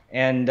while.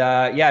 And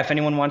if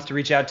anyone wants to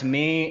reach out to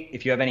me,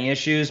 if you have any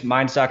issues,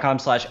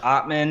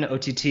 minds.com/Ottman,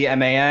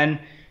 Ottman.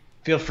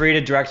 Feel free to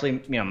directly,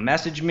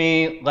 message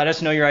me. Let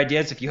us know your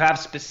ideas. If you have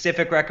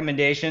specific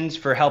recommendations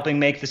for helping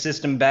make the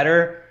system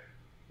better,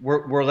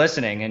 we're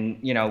listening,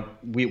 and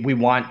we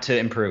want to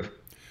improve.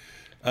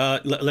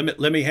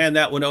 Let me hand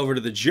that one over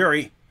to the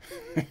jury.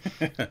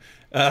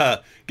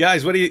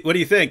 Guys, what do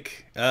you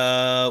think?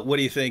 What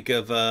do you think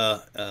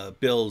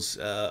of Bill's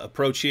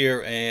approach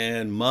here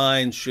and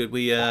Minds? Should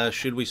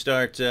we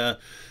start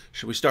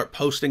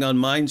posting on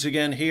Minds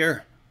again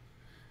here?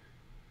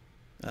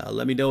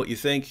 Let me know what you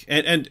think,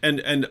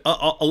 and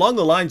along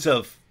the lines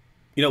of,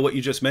 what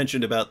you just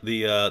mentioned about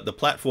the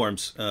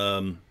platforms.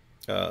 I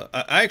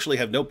actually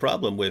have no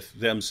problem with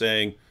them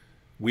saying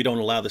we don't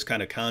allow this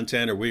kind of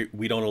content, or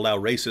we don't allow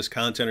racist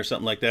content or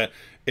something like that.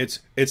 It's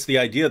the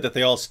idea that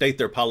they all state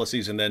their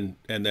policies and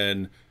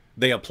then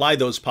they apply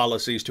those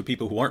policies to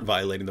people who aren't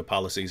violating the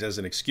policies as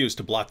an excuse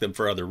to block them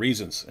for other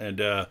reasons,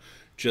 and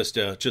just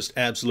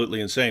absolutely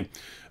insane.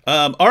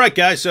 All right,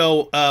 guys.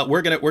 So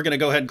we're gonna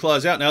go ahead and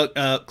close out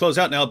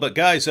now. But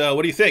guys,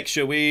 what do you think?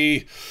 Should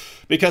we?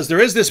 Because there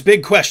is this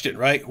big question,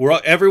 right?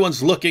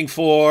 Everyone's looking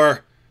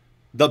for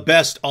the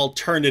best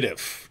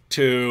alternative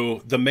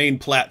to the main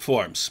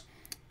platforms,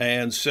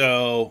 and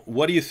so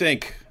what do you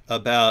think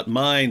about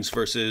Minds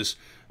versus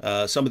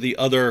some of the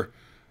other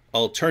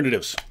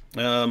alternatives.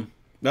 Well,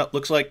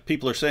 looks like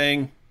people are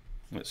saying,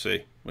 let's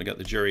see, we got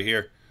the jury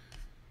here.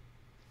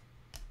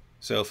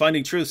 So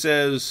Finding Truth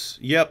says,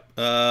 yep.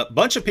 A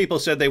bunch of people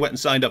said they went and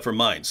signed up for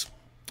Minds.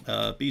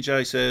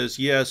 BJ says,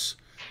 yes.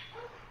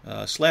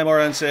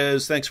 Slamoran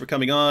says, thanks for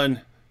coming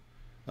on.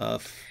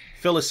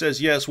 Phyllis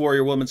says, yes.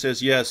 Warrior Woman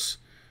says, yes.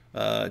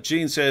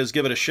 Gene says,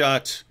 give it a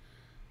shot.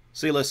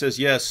 Sela says,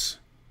 yes.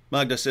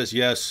 Magda says,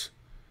 yes.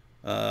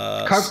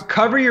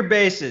 Cover your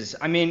bases.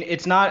 I mean,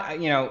 it's not,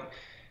 you know,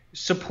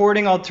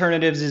 supporting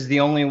alternatives is the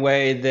only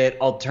way that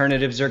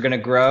alternatives are going to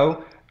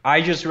grow.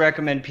 I just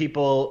recommend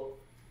people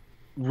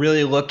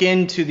really look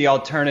into the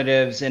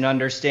alternatives and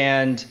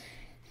understand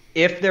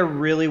if they're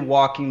really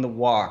walking the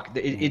walk.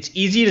 It's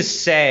easy to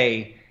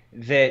say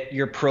that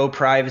you're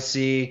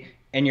pro-privacy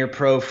and you're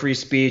pro-free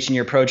speech and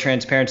you're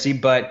pro-transparency,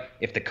 but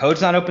if the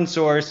code's not open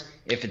source,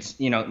 if it's,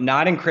 you know,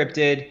 not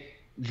encrypted,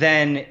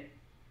 then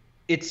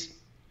it's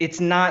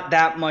not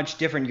that much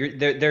different.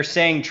 They're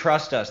saying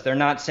trust us. They're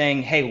not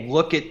saying, hey,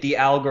 look at the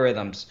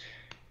algorithms.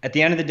 At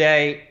the end of the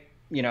day,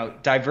 you know,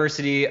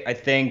 diversity, I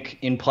think,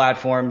 in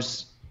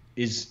platforms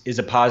is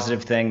a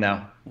positive thing,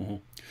 though. Mm-hmm. All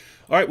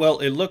right. Well,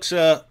 it looks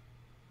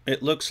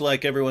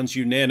like everyone's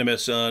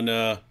unanimous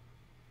on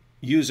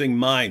using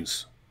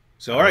Minds.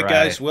 So, all right,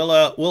 guys,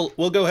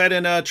 we'll go ahead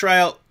and try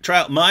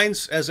out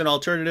Minds as an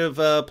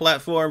alternative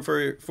platform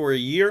for a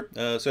year.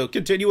 So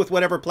continue with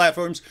whatever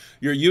platforms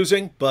you're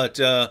using, but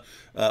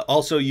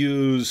also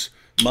use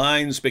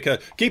Minds, because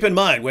keep in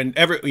mind,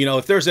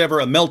 if there's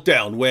ever a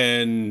meltdown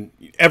when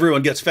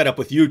everyone gets fed up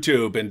with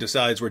YouTube and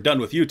decides we're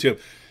done with YouTube,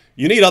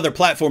 you need other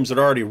platforms that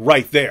are already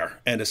right there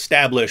and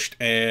established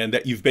and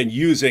that you've been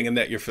using and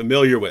that you're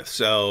familiar with.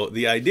 So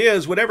the idea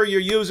is whatever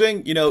you're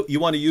using, you know, you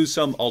want to use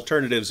some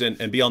alternatives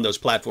and be on those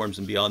platforms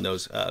and be on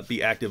those,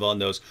 be active on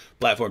those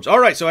platforms. All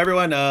right. So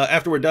everyone,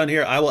 after we're done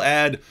here, I will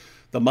add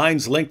the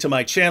Minds link to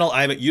my channel.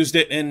 I haven't used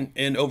it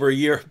in over a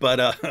year,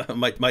 but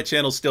my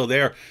channel's still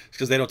there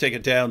because they don't take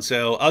it down.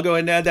 So I'll go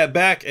ahead and add that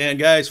back. And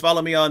guys,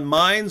 follow me on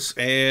Minds,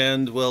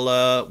 and we'll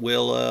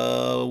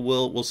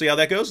see how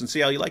that goes and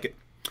see how you like it.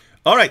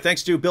 All right,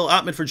 thanks to Bill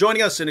Ottman for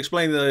joining us and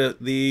explaining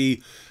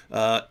the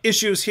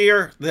issues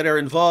here that are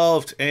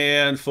involved,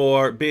 and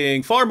for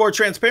being far more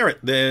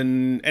transparent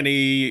than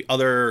any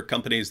other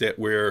companies that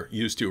we're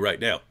used to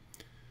right now.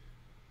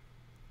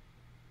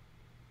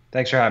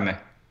 Thanks for having me.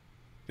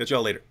 Catch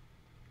y'all later.